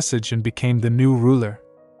got the message and became the new ruler.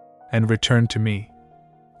 And returned to me.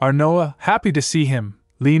 Arnoah, happy to see him,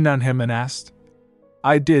 leaned on him and asked.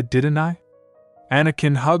 I did, didn't I?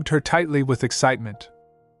 Anakin hugged her tightly with excitement.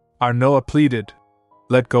 Arnoah pleaded.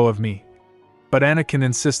 Let go of me. But Anakin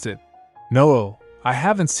insisted. No, I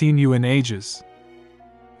haven't seen you in ages.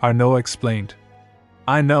 Arnoah explained.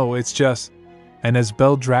 I know, it's just... And as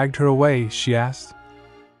Belle dragged her away, she asked,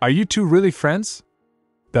 Are you two really friends?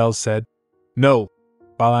 Belle said, No,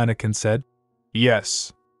 while Anakin said,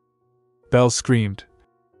 Yes. Belle screamed,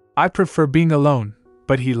 I prefer being alone,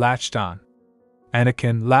 but he latched on.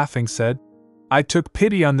 Anakin, laughing, said, I took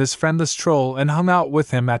pity on this friendless troll and hung out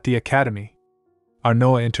with him at the academy.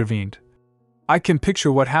 Arnoah intervened. I can picture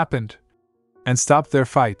what happened. And stopped their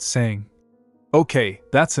fight, saying, Okay,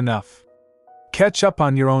 that's enough. Catch up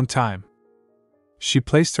on your own time. She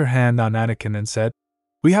placed her hand on Anakin and said,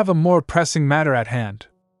 We have a more pressing matter at hand.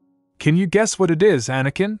 Can you guess what it is,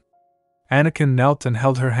 Anakin? Anakin knelt and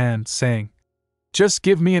held her hand, saying, Just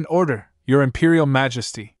give me an order, your Imperial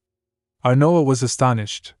Majesty. Arnoah was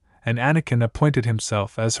astonished, and Anakin appointed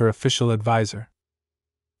himself as her official advisor.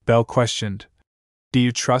 Belle questioned, Do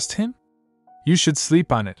you trust him? You should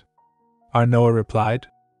sleep on it. Arnoah replied,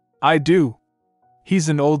 I do. He's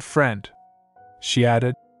an old friend. She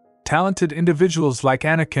added, Talented individuals like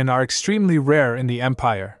Anakin are extremely rare in the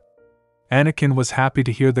Empire. Anakin was happy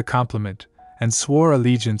to hear the compliment, and swore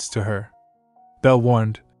allegiance to her. Belle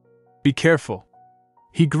warned, Be careful.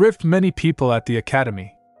 He griffed many people at the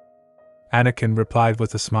academy. Anakin replied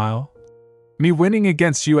with a smile, Me winning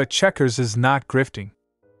against you at checkers is not grifting.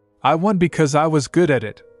 I won because I was good at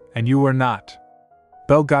it, and you were not.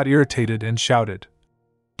 Belle got irritated and shouted,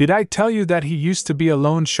 Did I tell you that he used to be a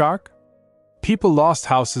loan shark? People lost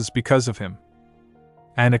houses because of him.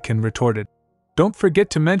 Anakin retorted, Don't forget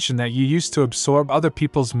to mention that you used to absorb other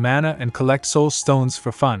people's mana and collect soul stones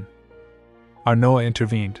for fun. Arnoah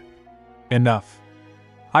intervened. Enough.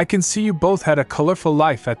 I can see you both had a colorful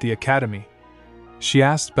life at the academy. She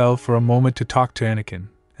asked Belle for a moment to talk to Anakin,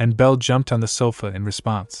 and Belle jumped on the sofa in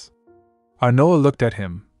response. Arnoah looked at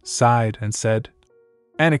him, sighed, and said,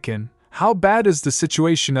 Anakin, how bad is the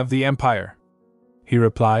situation of the Empire? He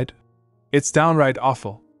replied, It's downright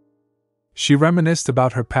awful. She reminisced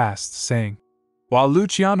about her past, saying, While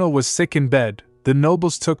Luciano was sick in bed, the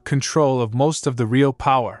nobles took control of most of the real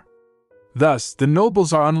power. Thus, the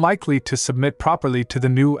nobles are unlikely to submit properly to the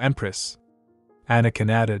new Empress. Anakin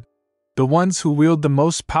added, The ones who wield the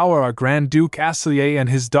most power are Grand Duke Aslier and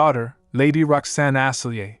his daughter, Lady Roxanne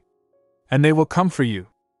Aslier. And they will come for you.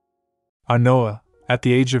 Arnoah, at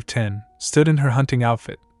the age of 10, stood in her hunting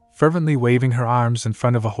outfit, fervently waving her arms in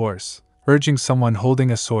front of a horse, urging someone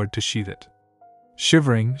holding a sword to sheath it.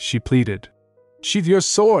 Shivering, she pleaded, Sheath your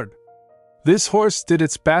sword! This horse did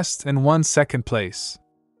its best and won second place.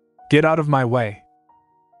 Get out of my way.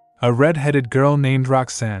 A red-headed girl named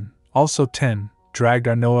Roxanne, also 10, dragged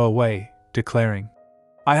Arnoah away, declaring,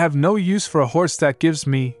 I have no use for a horse that gives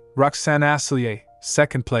me, Roxanne Aslier,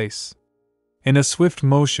 second place. In a swift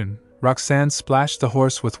motion, Roxanne splashed the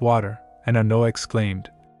horse with water, and Arnoah exclaimed,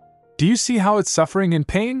 Do you see how it's suffering in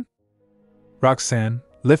pain? Roxanne,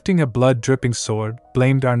 lifting a blood-dripping sword,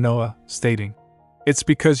 blamed Arnoah, stating, It's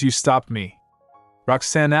because you stopped me.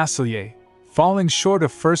 Roxanne Aslier, falling short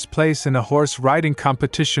of first place in a horse riding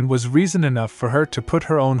competition was reason enough for her to put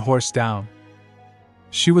her own horse down.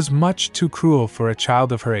 She was much too cruel for a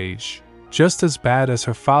child of her age, just as bad as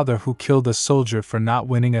her father who killed a soldier for not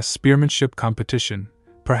winning a spearmanship competition,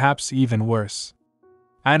 perhaps even worse.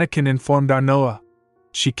 Anakin informed Arnoah,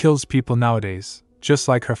 She kills people nowadays, just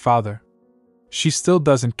like her father. She still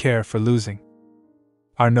doesn't care for losing.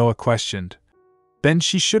 Arnoah questioned, Then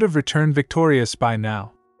she should have returned victorious by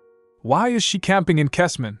now. Why is she camping in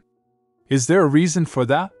Kessman? Is there a reason for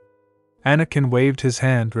that? Anakin waved his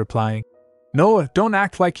hand, replying, Noah, don't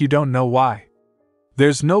act like you don't know why.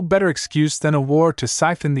 There's no better excuse than a war to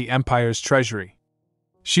siphon the Empire's treasury.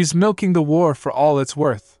 She's milking the war for all it's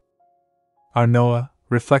worth. Arnoah,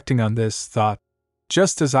 reflecting on this, thought,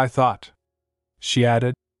 Just as I thought. She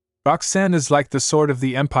added, Roxanne is like the sword of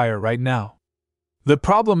the Empire right now. The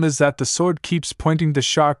problem is that the sword keeps pointing the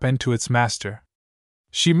sharp end to its master,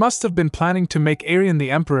 She must have been planning to make Arian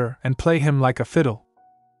the emperor and play him like a fiddle.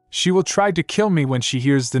 She will try to kill me when she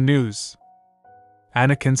hears the news.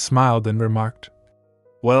 Anakin smiled and remarked,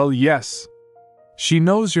 Well, yes. She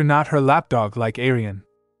knows you're not her lapdog like Arian.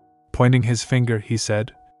 Pointing his finger, he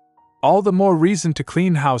said, All the more reason to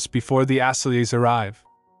clean house before the Asilies arrive.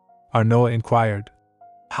 Arnoah inquired,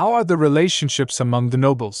 How are the relationships among the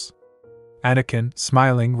nobles? Anakin,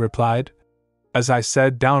 smiling, replied, As I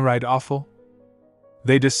said, downright awful.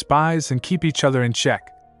 They despise and keep each other in check.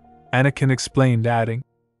 Anakin explained, adding,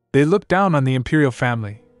 They look down on the imperial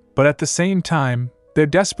family, but at the same time, they're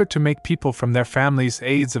desperate to make people from their families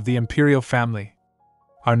aides of the imperial family.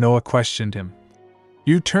 Arnoah questioned him.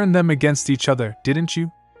 You turned them against each other, didn't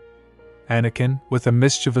you? Anakin, with a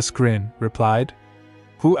mischievous grin, replied,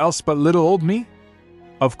 Who else but little old me?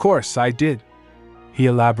 Of course I did. He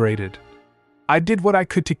elaborated. I did what I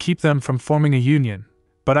could to keep them from forming a union,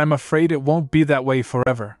 but I'm afraid it won't be that way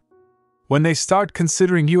forever. When they start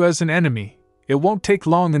considering you as an enemy, it won't take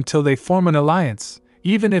long until they form an alliance,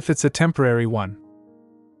 even if it's a temporary one.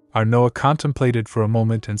 Arnoah contemplated for a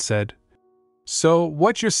moment and said, So,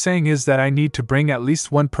 what you're saying is that I need to bring at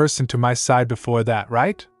least one person to my side before that,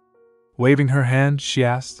 right? Waving her hand, she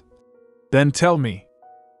asked. Then tell me,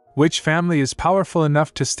 which family is powerful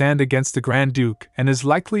enough to stand against the Grand Duke and is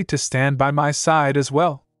likely to stand by my side as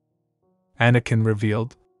well? Anakin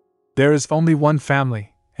revealed, There is only one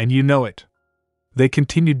family, and you know it. They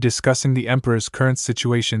continued discussing the Emperor's current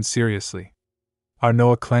situation seriously.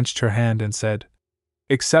 Arnoah clenched her hand and said,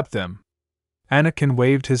 Accept them. Anakin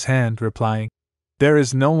waved his hand, replying, There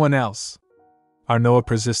is no one else. Arnoah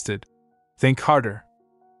persisted, Think harder.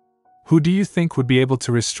 Who do you think would be able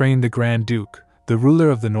to restrain the Grand Duke, the ruler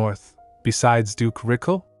of the North, besides Duke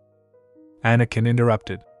Rickle? Anakin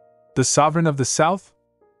interrupted, The sovereign of the South?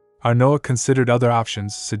 Arnoah considered other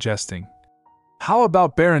options, suggesting, How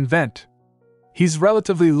about Baron Vent? He's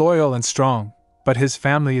relatively loyal and strong, but his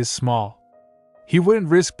family is small. He wouldn't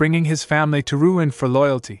risk bringing his family to ruin for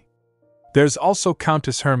loyalty. There's also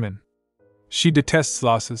Countess Herman. She detests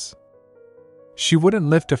losses. She wouldn't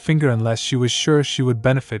lift a finger unless she was sure she would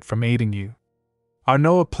benefit from aiding you.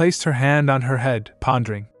 Arnoah placed her hand on her head,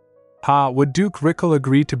 pondering. Would Duke Rickle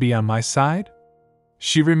agree to be on my side?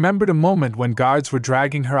 She remembered a moment when guards were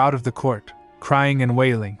dragging her out of the court, crying and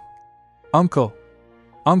wailing. Uncle!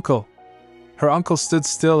 Uncle! Her uncle stood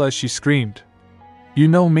still as she screamed. You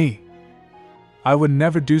know me. I would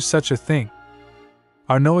never do such a thing.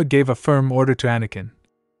 Arnoah gave a firm order to Anakin.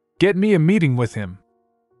 Get me a meeting with him.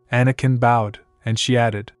 Anakin bowed, and she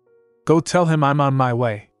added, Go tell him I'm on my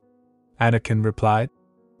way. Anakin replied,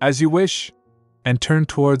 As you wish, and turned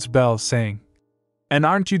towards Belle, saying, And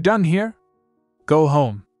aren't you done here? Go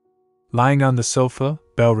home. Lying on the sofa,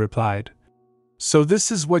 Belle replied, So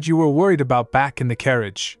this is what you were worried about back in the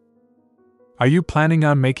carriage. Are you planning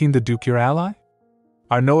on making the Duke your ally?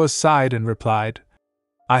 Arnoah sighed and replied,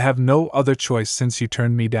 I have no other choice since you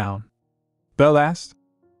turned me down. Belle asked,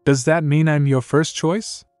 Does that mean I'm your first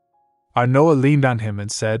choice? Arnoah leaned on him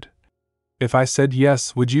and said, If I said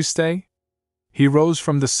yes, would you stay? He rose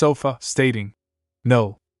from the sofa, stating,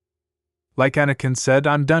 No. Like Anakin said,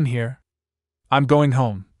 I'm done here. I'm going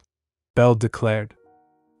home, Belle declared.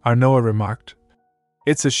 Arnoah remarked,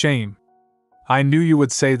 It's a shame. I knew you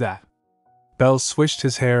would say that. Belle swished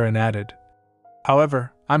his hair and added,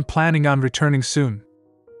 However, I'm planning on returning soon.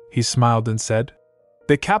 He smiled and said,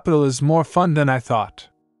 The capital is more fun than I thought.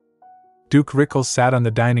 Duke Rickle sat on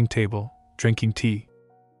the dining table, drinking tea.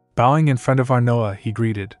 Bowing in front of Arnoah, he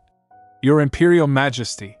greeted, Your Imperial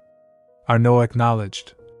Majesty. Arnoah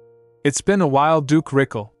acknowledged. It's been a while, Duke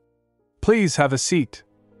Rickle. Please have a seat.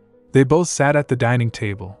 They both sat at the dining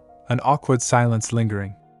table, an awkward silence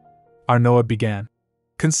lingering. Arnoah began.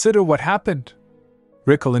 Consider what happened.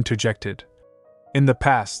 Rickle interjected. In the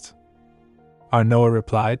past. Arnoah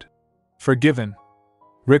replied. Forgiven.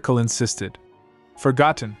 Rickle insisted.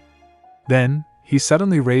 Forgotten. Then, he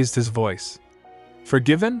suddenly raised his voice.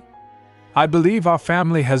 Forgiven? I believe our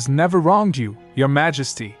family has never wronged you, Your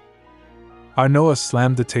Majesty. Arnoah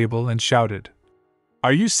slammed the table and shouted.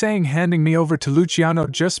 Are you saying handing me over to Luciano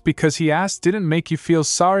just because he asked didn't make you feel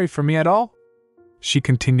sorry for me at all? She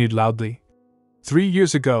continued loudly. 3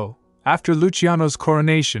 years ago, after Luciano's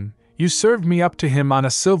coronation, you served me up to him on a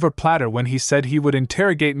silver platter when he said he would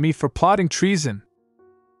interrogate me for plotting treason.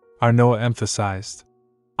 Arnoah emphasized.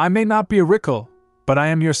 I may not be a Rickle, but I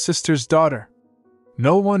am your sister's daughter.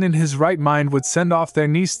 No one in his right mind would send off their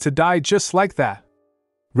niece to die just like that.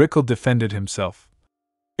 Rickle defended himself.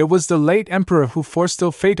 It was the late Emperor who forced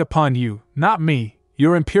ill fate upon you, not me,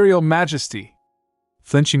 Your Imperial Majesty.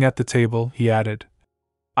 Flinching at the table, he added,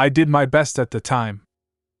 I did my best at the time.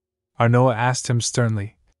 Arnoah asked him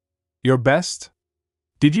sternly. Your best?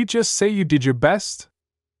 Did you just say you did your best?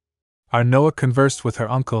 Arnoah conversed with her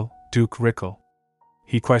uncle, Duke Rickle.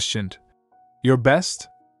 He questioned. Your best?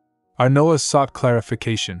 Arnoah sought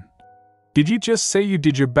clarification. Did you just say you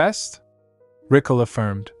did your best? Rickle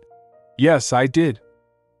affirmed. Yes, I did.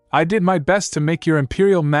 I did my best to make your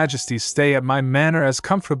Imperial Majesty stay at my manor as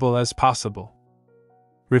comfortable as possible.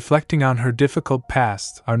 Reflecting on her difficult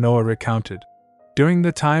past, Arnoah recounted. During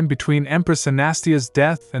the time between Empress Anastia's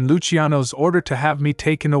death and Luciano's order to have me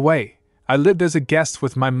taken away, I lived as a guest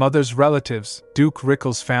with my mother's relatives, Duke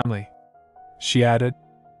Rickle's family. She added,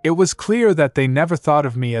 it was clear that they never thought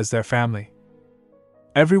of me as their family.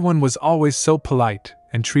 Everyone was always so polite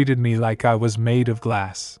and treated me like I was made of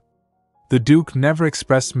glass. The Duke never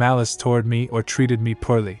expressed malice toward me or treated me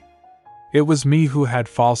poorly. It was me who had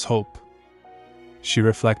false hope. She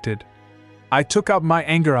reflected. I took out my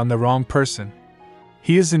anger on the wrong person.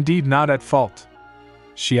 He is indeed not at fault.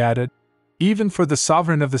 She added, even for the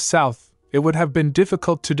sovereign of the South, it would have been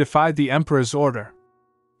difficult to defy the Emperor's order.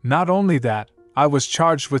 Not only that, I was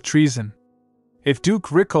charged with treason. If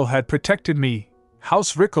Duke Rickle had protected me,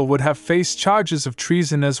 House Rickle would have faced charges of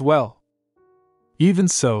treason as well. Even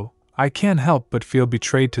so, I can't help but feel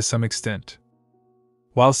betrayed to some extent.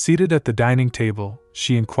 While seated at the dining table,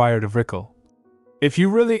 she inquired of Rickle. If you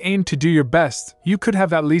really aimed to do your best, you could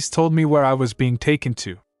have at least told me where I was being taken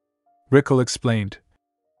to. Rickle explained.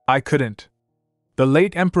 I couldn't. The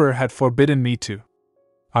late Emperor had forbidden me to.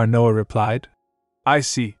 Arnoah replied. I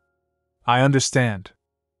see. I understand.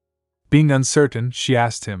 Being uncertain, she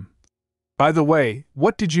asked him. By the way,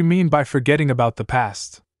 what did you mean by forgetting about the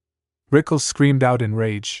past? Rickle screamed out in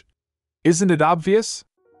rage. Isn't it obvious?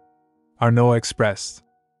 Arnoah expressed.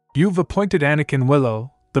 You've appointed Anakin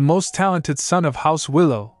Willow, the most talented son of House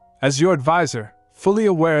Willow, as your advisor, fully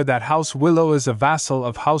aware that House Willow is a vassal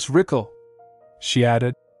of House Rickle. She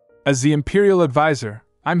added, as the Imperial advisor,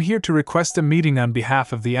 I'm here to request a meeting on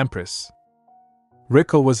behalf of the Empress.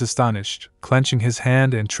 Rickle was astonished, clenching his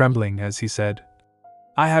hand and trembling as he said,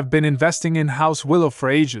 I have been investing in House Willow for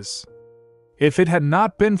ages. If it had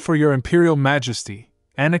not been for your Imperial Majesty,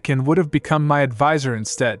 Anakin would have become my advisor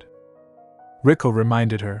instead. Rickle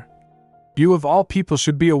reminded her. You of all people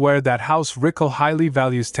should be aware that House Rickle highly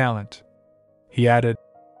values talent. He added,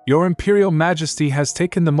 Your Imperial Majesty has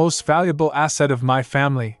taken the most valuable asset of my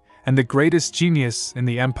family, and the greatest genius in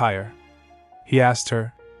the Empire. He asked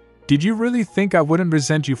her, Did you really think I wouldn't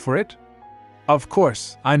resent you for it? Of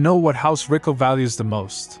course, I know what House Rickle values the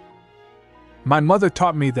most. My mother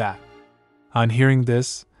taught me that. On hearing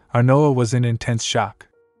this, Arnoah was in intense shock.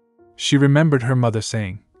 She remembered her mother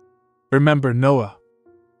saying, Remember, Noah.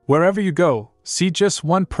 Wherever you go, see just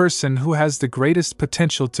one person who has the greatest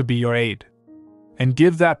potential to be your aide. And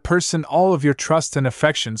give that person all of your trust and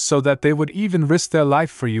affection so that they would even risk their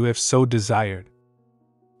life for you if so desired.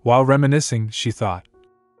 While reminiscing, she thought,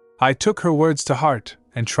 I took her words to heart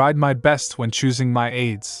and tried my best when choosing my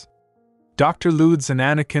aides. Dr. Ludes and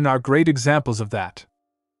Anakin are great examples of that.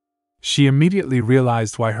 She immediately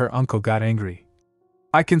realized why her uncle got angry.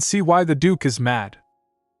 I can see why the Duke is mad.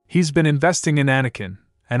 He's been investing in Anakin,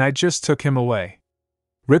 and I just took him away.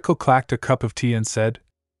 Rickle clacked a cup of tea and said,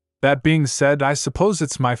 That being said, I suppose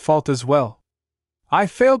it's my fault as well. I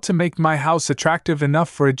failed to make my house attractive enough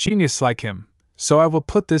for a genius like him, so I will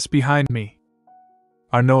put this behind me.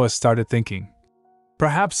 Arnoah started thinking.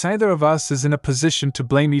 Perhaps neither of us is in a position to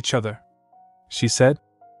blame each other. She said,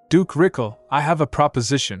 Duke Rickle, I have a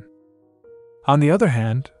proposition. On the other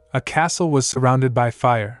hand, a castle was surrounded by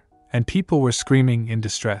fire, and people were screaming in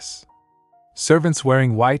distress. Servants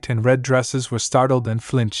wearing white and red dresses were startled and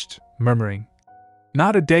flinched, murmuring,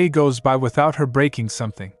 Not a day goes by without her breaking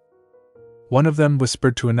something. One of them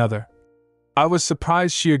whispered to another, I was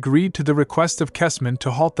surprised she agreed to the request of Kessman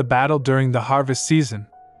to halt the battle during the harvest season.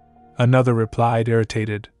 Another replied,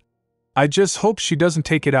 irritated, I just hope she doesn't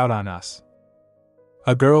take it out on us.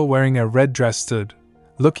 A girl wearing a red dress stood,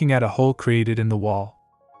 looking at a hole created in the wall.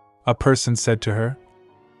 A person said to her,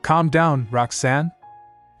 Calm down, Roxanne.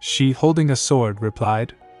 She, holding a sword,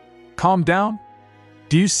 replied, Calm down?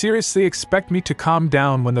 Do you seriously expect me to calm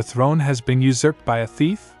down when the throne has been usurped by a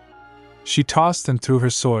thief? She tossed and threw her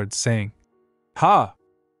sword, saying, Ha!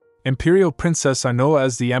 Imperial Princess Arnoah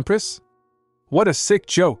as the Empress? What a sick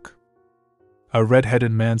joke! A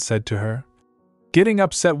red-headed man said to her, Getting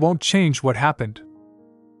upset won't change what happened.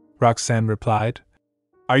 Roxanne replied,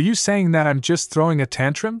 Are you saying that I'm just throwing a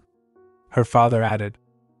tantrum? Her father added,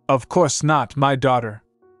 Of course not, my daughter.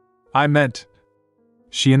 I meant.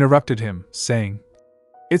 She interrupted him, saying,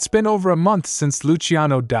 It's been over a month since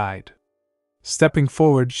Luciano died. Stepping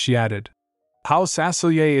forward, she added, House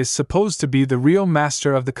Asilier is supposed to be the real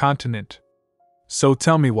master of the continent. So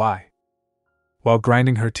tell me why. While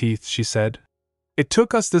grinding her teeth, she said, "It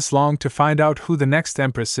took us this long to find out who the next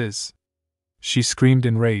empress is." She screamed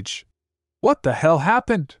in rage. What the hell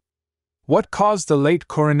happened? What caused the late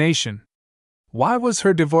coronation? Why was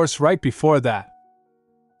her divorce right before that?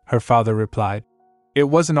 Her father replied, "It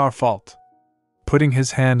wasn't our fault." Putting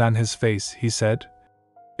his hand on his face, he said,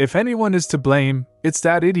 "If anyone is to blame, it's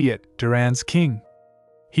that idiot, Duran's king.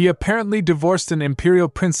 He apparently divorced an imperial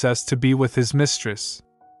princess to be with his mistress."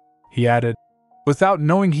 He added, "Without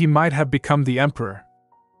knowing he might have become the emperor."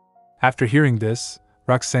 After hearing this,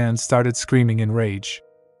 Roxanne started screaming in rage.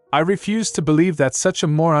 "I refuse to believe that such a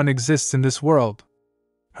moron exists in this world."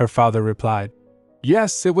 Her father replied,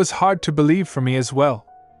 "Yes, it was hard to believe for me as well.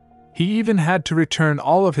 He even had to return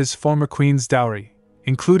all of his former queen's dowry,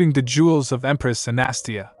 including the jewels of Empress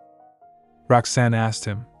Anastia." Roxanne asked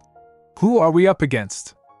him, "Who are we up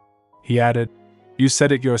against?" He added, "You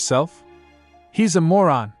said it yourself." "He's a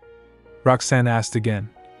moron." Roxanne asked again,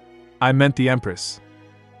 "I meant the Empress."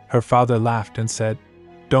 Her father laughed and said,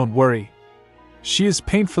 "Don't worry. She is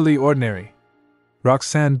painfully ordinary."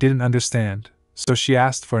 Roxanne didn't understand, so she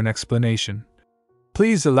asked for an explanation.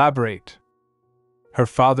 "Please elaborate." Her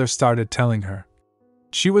father started telling her.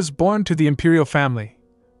 She was born to the imperial family,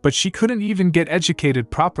 but she couldn't even get educated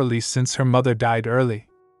properly since her mother died early.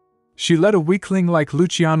 She let a weakling like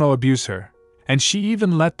Luciano abuse her, and she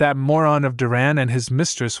even let that moron of Duran and his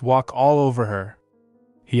mistress walk all over her.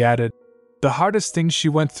 He added, "The hardest thing she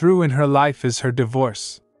went through in her life is her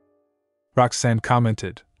divorce." Roxanne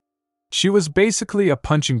commented, "She was basically a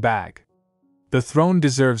punching bag. The throne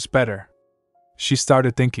deserves better." She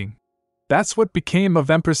started thinking, that's what became of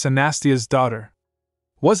Empress Anastia's daughter.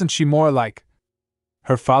 Wasn't she more like?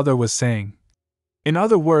 Her father was saying, "In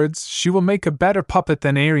other words, she will make a better puppet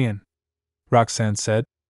than Arian." Roxanne said,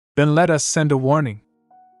 "Then let us send a warning."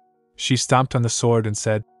 She stomped on the sword and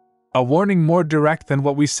said, "A warning more direct than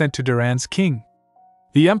what we sent to Duran's king.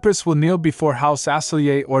 The Empress will kneel before House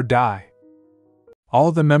Asilier or die."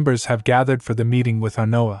 "All the members have gathered for the meeting with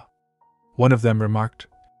Arnoah," one of them remarked.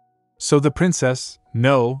 "So the princess,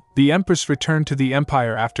 no, the Empress returned to the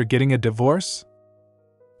empire after getting a divorce?"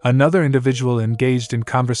 Another individual engaged in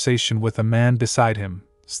conversation with a man beside him,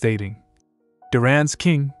 stating, "Duran's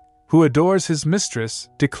king, who adores his mistress,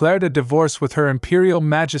 declared a divorce with her imperial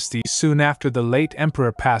majesty soon after the late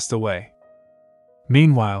emperor passed away."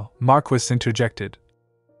 Meanwhile, Marquis interjected,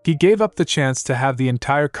 "He gave up the chance to have the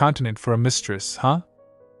entire continent for a mistress, huh?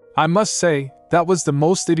 I must say, that was the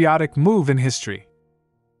most idiotic move in history."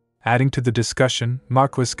 Adding to the discussion,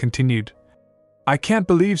 Marquis continued, "I can't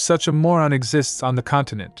believe such a moron exists on the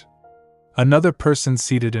continent." Another person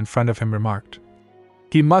seated in front of him remarked,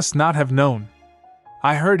 "He must not have known.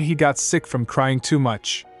 I heard he got sick from crying too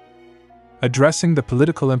much." Addressing the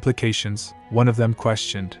political implications, one of them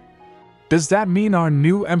questioned, "Does that mean our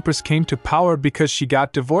new empress came to power because she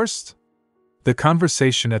got divorced?" The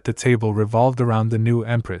conversation at the table revolved around the new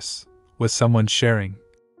empress, with someone sharing.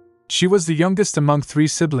 She was the youngest among 3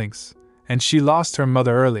 siblings, and she lost her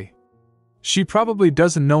mother early. She probably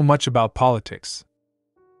doesn't know much about politics.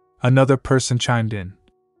 Another person chimed in.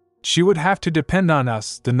 She would have to depend on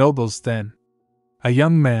us, the nobles, then. A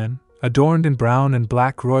young man, adorned in brown and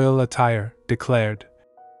black royal attire, declared,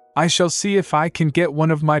 "I shall see if I can get one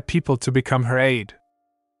of my people to become her aide."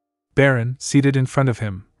 Baron, seated in front of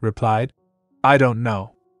him, replied, "I don't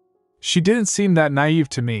know. She didn't seem that naive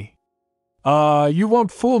to me." You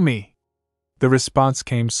won't fool me." The response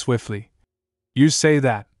came swiftly. "You say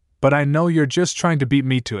that, but I know you're just trying to beat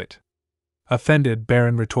me to it." Offended,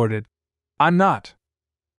 Baron retorted, "I'm not."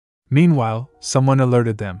 Meanwhile, someone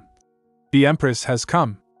alerted them. "The Empress has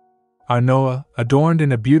come." Arnoah, adorned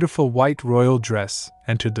in a beautiful white royal dress,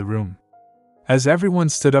 entered the room. As everyone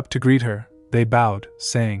stood up to greet her, they bowed,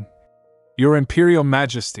 saying, "Your Imperial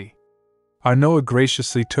Majesty." Arnoah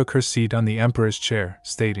graciously took her seat on the Emperor's chair,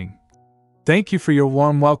 stating, "Thank you for your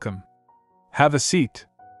warm welcome. Have a seat."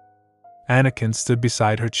 Anakin stood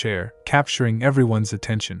beside her chair, capturing everyone's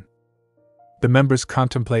attention. The members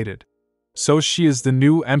contemplated. So she is the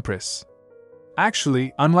new Empress.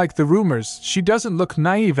 Actually, unlike the rumors, she doesn't look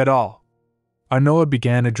naive at all. Arnoah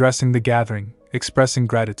began addressing the gathering, expressing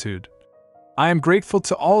gratitude. "I am grateful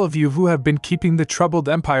to all of you who have been keeping the troubled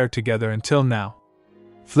empire together until now."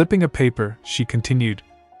 Flipping a paper, she continued,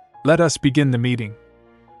 "Let us begin the meeting.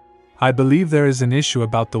 I believe there is an issue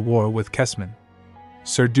about the war with Kesman.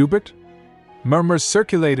 Sir Dubert?" Murmurs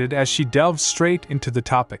circulated as she delved straight into the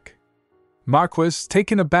topic. Marquis,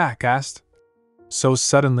 taken aback, asked, "So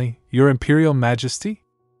suddenly, Your Imperial Majesty?"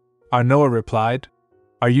 Arnoah replied,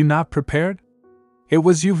 "Are you not prepared? It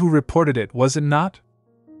was you who reported it, was it not?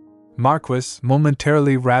 Marquis,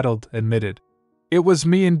 momentarily rattled, admitted. It was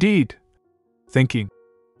me indeed. Thinking.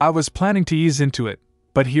 I was planning to ease into it,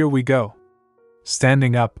 but here we go.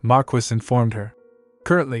 Standing up, Marquis informed her.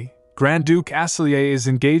 Currently, Grand Duke Aselier is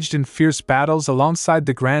engaged in fierce battles alongside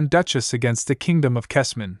the Grand Duchess against the Kingdom of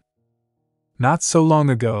Kesman. Not so long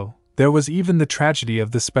ago, there was even the tragedy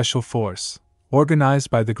of the special force, organized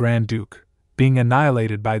by the Grand Duke, being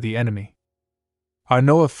annihilated by the enemy.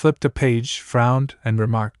 Arnoah flipped a page, frowned, and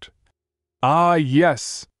remarked. Ah,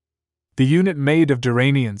 yes! The unit made of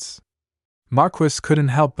Duranians. Marquis couldn't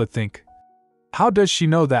help but think. How does she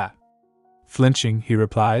know that? Flinching, he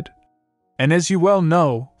replied. And as you well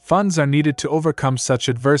know, funds are needed to overcome such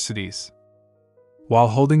adversities. While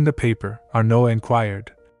holding the paper, Arnoah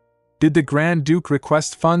inquired. Did the Grand Duke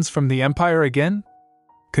request funds from the Empire again?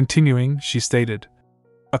 Continuing, she stated.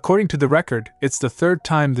 According to the record, it's the third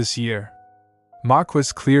time this year.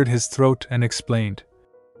 Marquis cleared his throat and explained.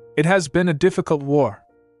 It has been a difficult war.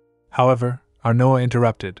 However, Arnoah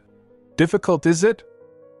interrupted. Difficult is it?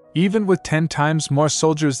 Even with 10 times more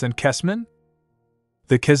soldiers than Kesman?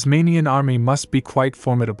 The Kesmanian army must be quite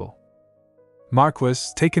formidable.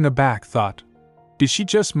 Marquis, taken aback, thought. Did she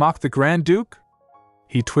just mock the Grand Duke?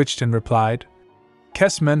 He twitched and replied.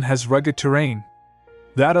 Kesman has rugged terrain.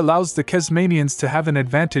 That allows the Kesmanians to have an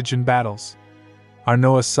advantage in battles.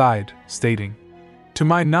 Arnoah sighed, stating. To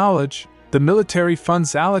my knowledge, the military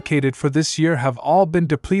funds allocated for this year have all been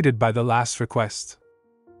depleted by the last request.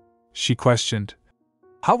 She questioned.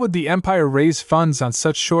 How would the Empire raise funds on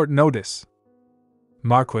such short notice?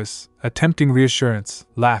 Marquis, attempting reassurance,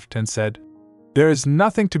 laughed and said, There is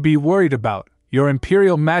nothing to be worried about, Your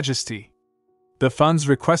Imperial Majesty. The funds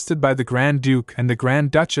requested by the Grand Duke and the Grand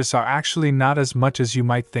Duchess are actually not as much as you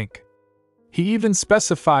might think. He even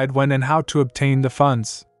specified when and how to obtain the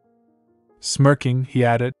funds. Smirking, he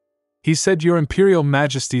added, He said Your Imperial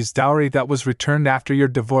Majesty's dowry that was returned after your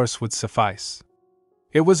divorce would suffice.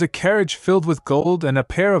 It was a carriage filled with gold and a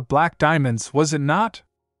pair of black diamonds, was it not?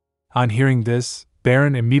 On hearing this,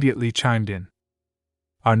 Baron immediately chimed in.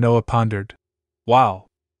 Arnoah pondered. Wow.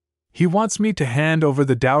 He wants me to hand over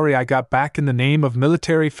the dowry I got back in the name of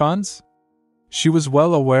military funds? She was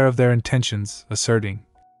well aware of their intentions, asserting.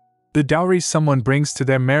 The dowry someone brings to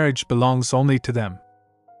their marriage belongs only to them.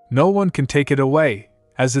 No one can take it away,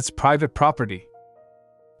 as it's private property.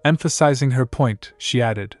 Emphasizing her point, she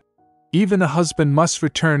added. Even a husband must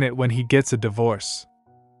return it when he gets a divorce.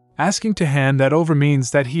 Asking to hand that over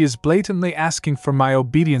means that he is blatantly asking for my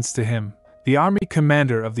obedience to him, the army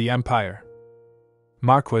commander of the Empire.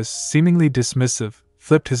 Marquis, seemingly dismissive,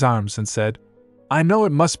 flipped his arms and said, I know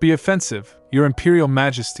it must be offensive, Your Imperial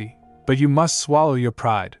Majesty, but you must swallow your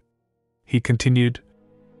pride. He continued,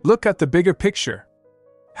 Look at the bigger picture.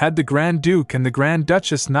 Had the Grand Duke and the Grand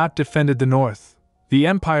Duchess not defended the North, the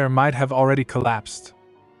Empire might have already collapsed.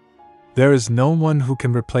 There is no one who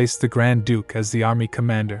can replace the Grand Duke as the army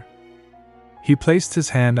commander. He placed his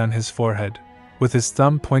hand on his forehead, with his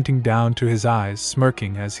thumb pointing down to his eyes,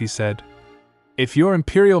 smirking as he said, If Your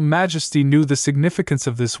Imperial Majesty knew the significance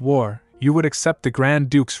of this war, you would accept the Grand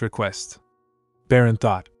Duke's request. Baron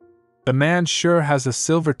thought, The man sure has a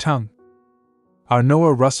silver tongue.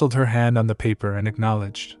 Arnoah rustled her hand on the paper and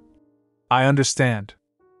acknowledged. I understand.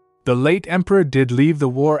 The late Emperor did leave the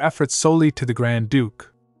war effort solely to the Grand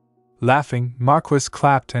Duke. Laughing, Marquis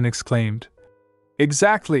clapped and exclaimed,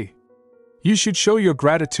 Exactly! You should show your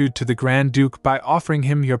gratitude to the Grand Duke by offering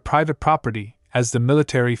him your private property as the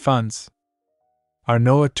military funds.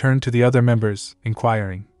 Arnoah turned to the other members,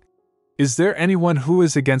 inquiring, Is there anyone who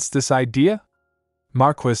is against this idea?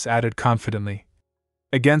 Marquis added confidently,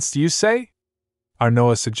 Against, you say?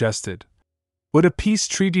 Arnoah suggested. Would a peace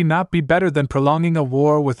treaty not be better than prolonging a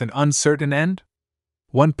war with an uncertain end?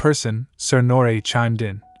 One person, Sir Norrie, chimed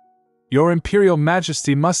in. Your Imperial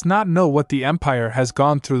Majesty must not know what the Empire has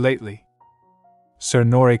gone through lately. Sir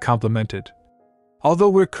Norrie complimented. Although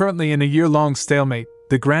we're currently in a year-long stalemate,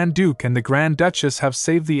 the Grand Duke and the Grand Duchess have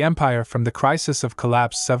saved the Empire from the crisis of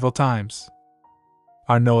collapse several times.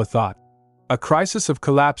 Arnoah thought. A crisis of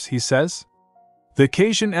collapse, he says? The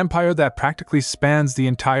Cajun Empire that practically spans the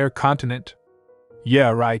entire continent? Yeah,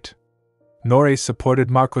 right. Norrie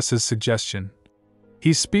supported Marquis's suggestion.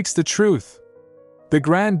 He speaks the truth. The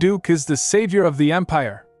Grand Duke is the savior of the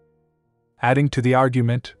Empire. Adding to the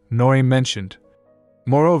argument, Norrie mentioned,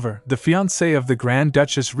 Moreover, the fiancée of the Grand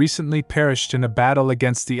Duchess recently perished in a battle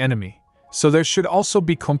against the enemy, so there should also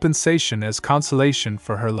be compensation as consolation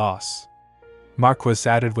for her loss. Marquis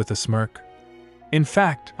added with a smirk. In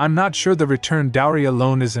fact, I'm not sure the return dowry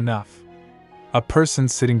alone is enough. A person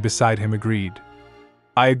sitting beside him agreed.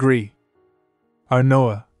 I agree.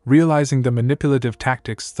 Arnoah, realizing the manipulative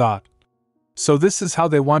tactics, thought. So this is how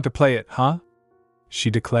they want to play it, huh? She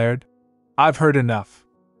declared. I've heard enough.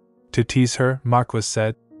 To tease her, Marquis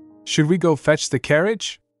said, Should we go fetch the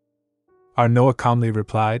carriage? Arnoah calmly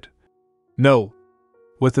replied, No.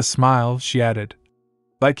 With a smile, she added,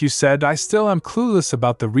 Like you said, I still am clueless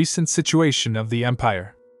about the recent situation of the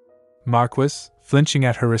Empire. Marquis, flinching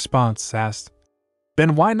at her response, asked,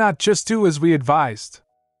 Then why not just do as we advised?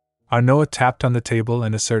 Arnoah tapped on the table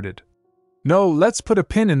and asserted, No, let's put a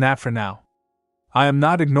pin in that for now. I am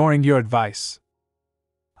not ignoring your advice.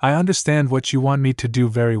 I understand what you want me to do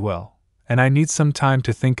very well, and I need some time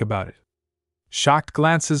to think about it. Shocked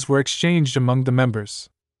glances were exchanged among the members.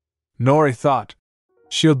 Nori thought,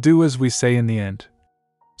 She'll do as we say in the end.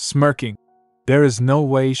 Smirking, there is no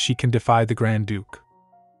way she can defy the Grand Duke.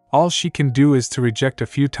 All she can do is to reject a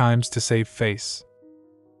few times to save face.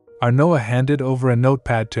 Arnoah handed over a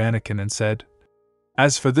notepad to Anakin and said,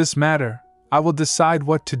 As for this matter, I will decide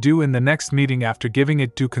what to do in the next meeting after giving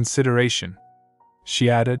it due consideration. She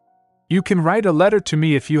added, You can write a letter to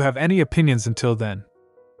me if you have any opinions until then.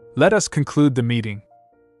 Let us conclude the meeting.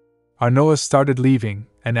 Arnoah started leaving,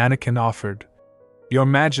 and Anakin offered, Your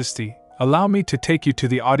Majesty, allow me to take you to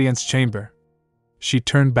the audience chamber. She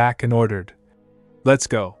turned back and ordered, Let's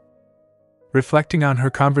go. Reflecting on her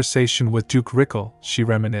conversation with Duke Rickle, she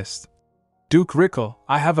reminisced. Duke Rickle,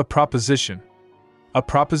 I have a proposition. A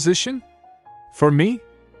proposition? For me?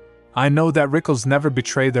 I know that Rickles never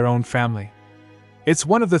betray their own family. It's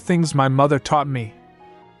one of the things my mother taught me.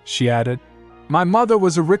 She added, My mother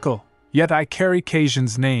was a Rickle, yet I carry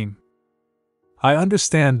Cajun's name. I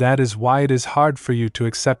understand that is why it is hard for you to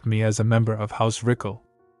accept me as a member of House Rickle.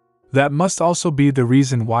 That must also be the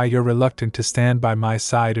reason why you're reluctant to stand by my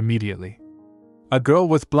side immediately. A girl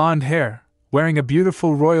with blonde hair, wearing a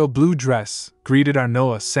beautiful royal blue dress, greeted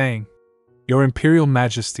Arnoah saying, Your Imperial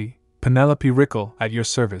Majesty, Penelope Rickle, at your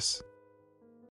service.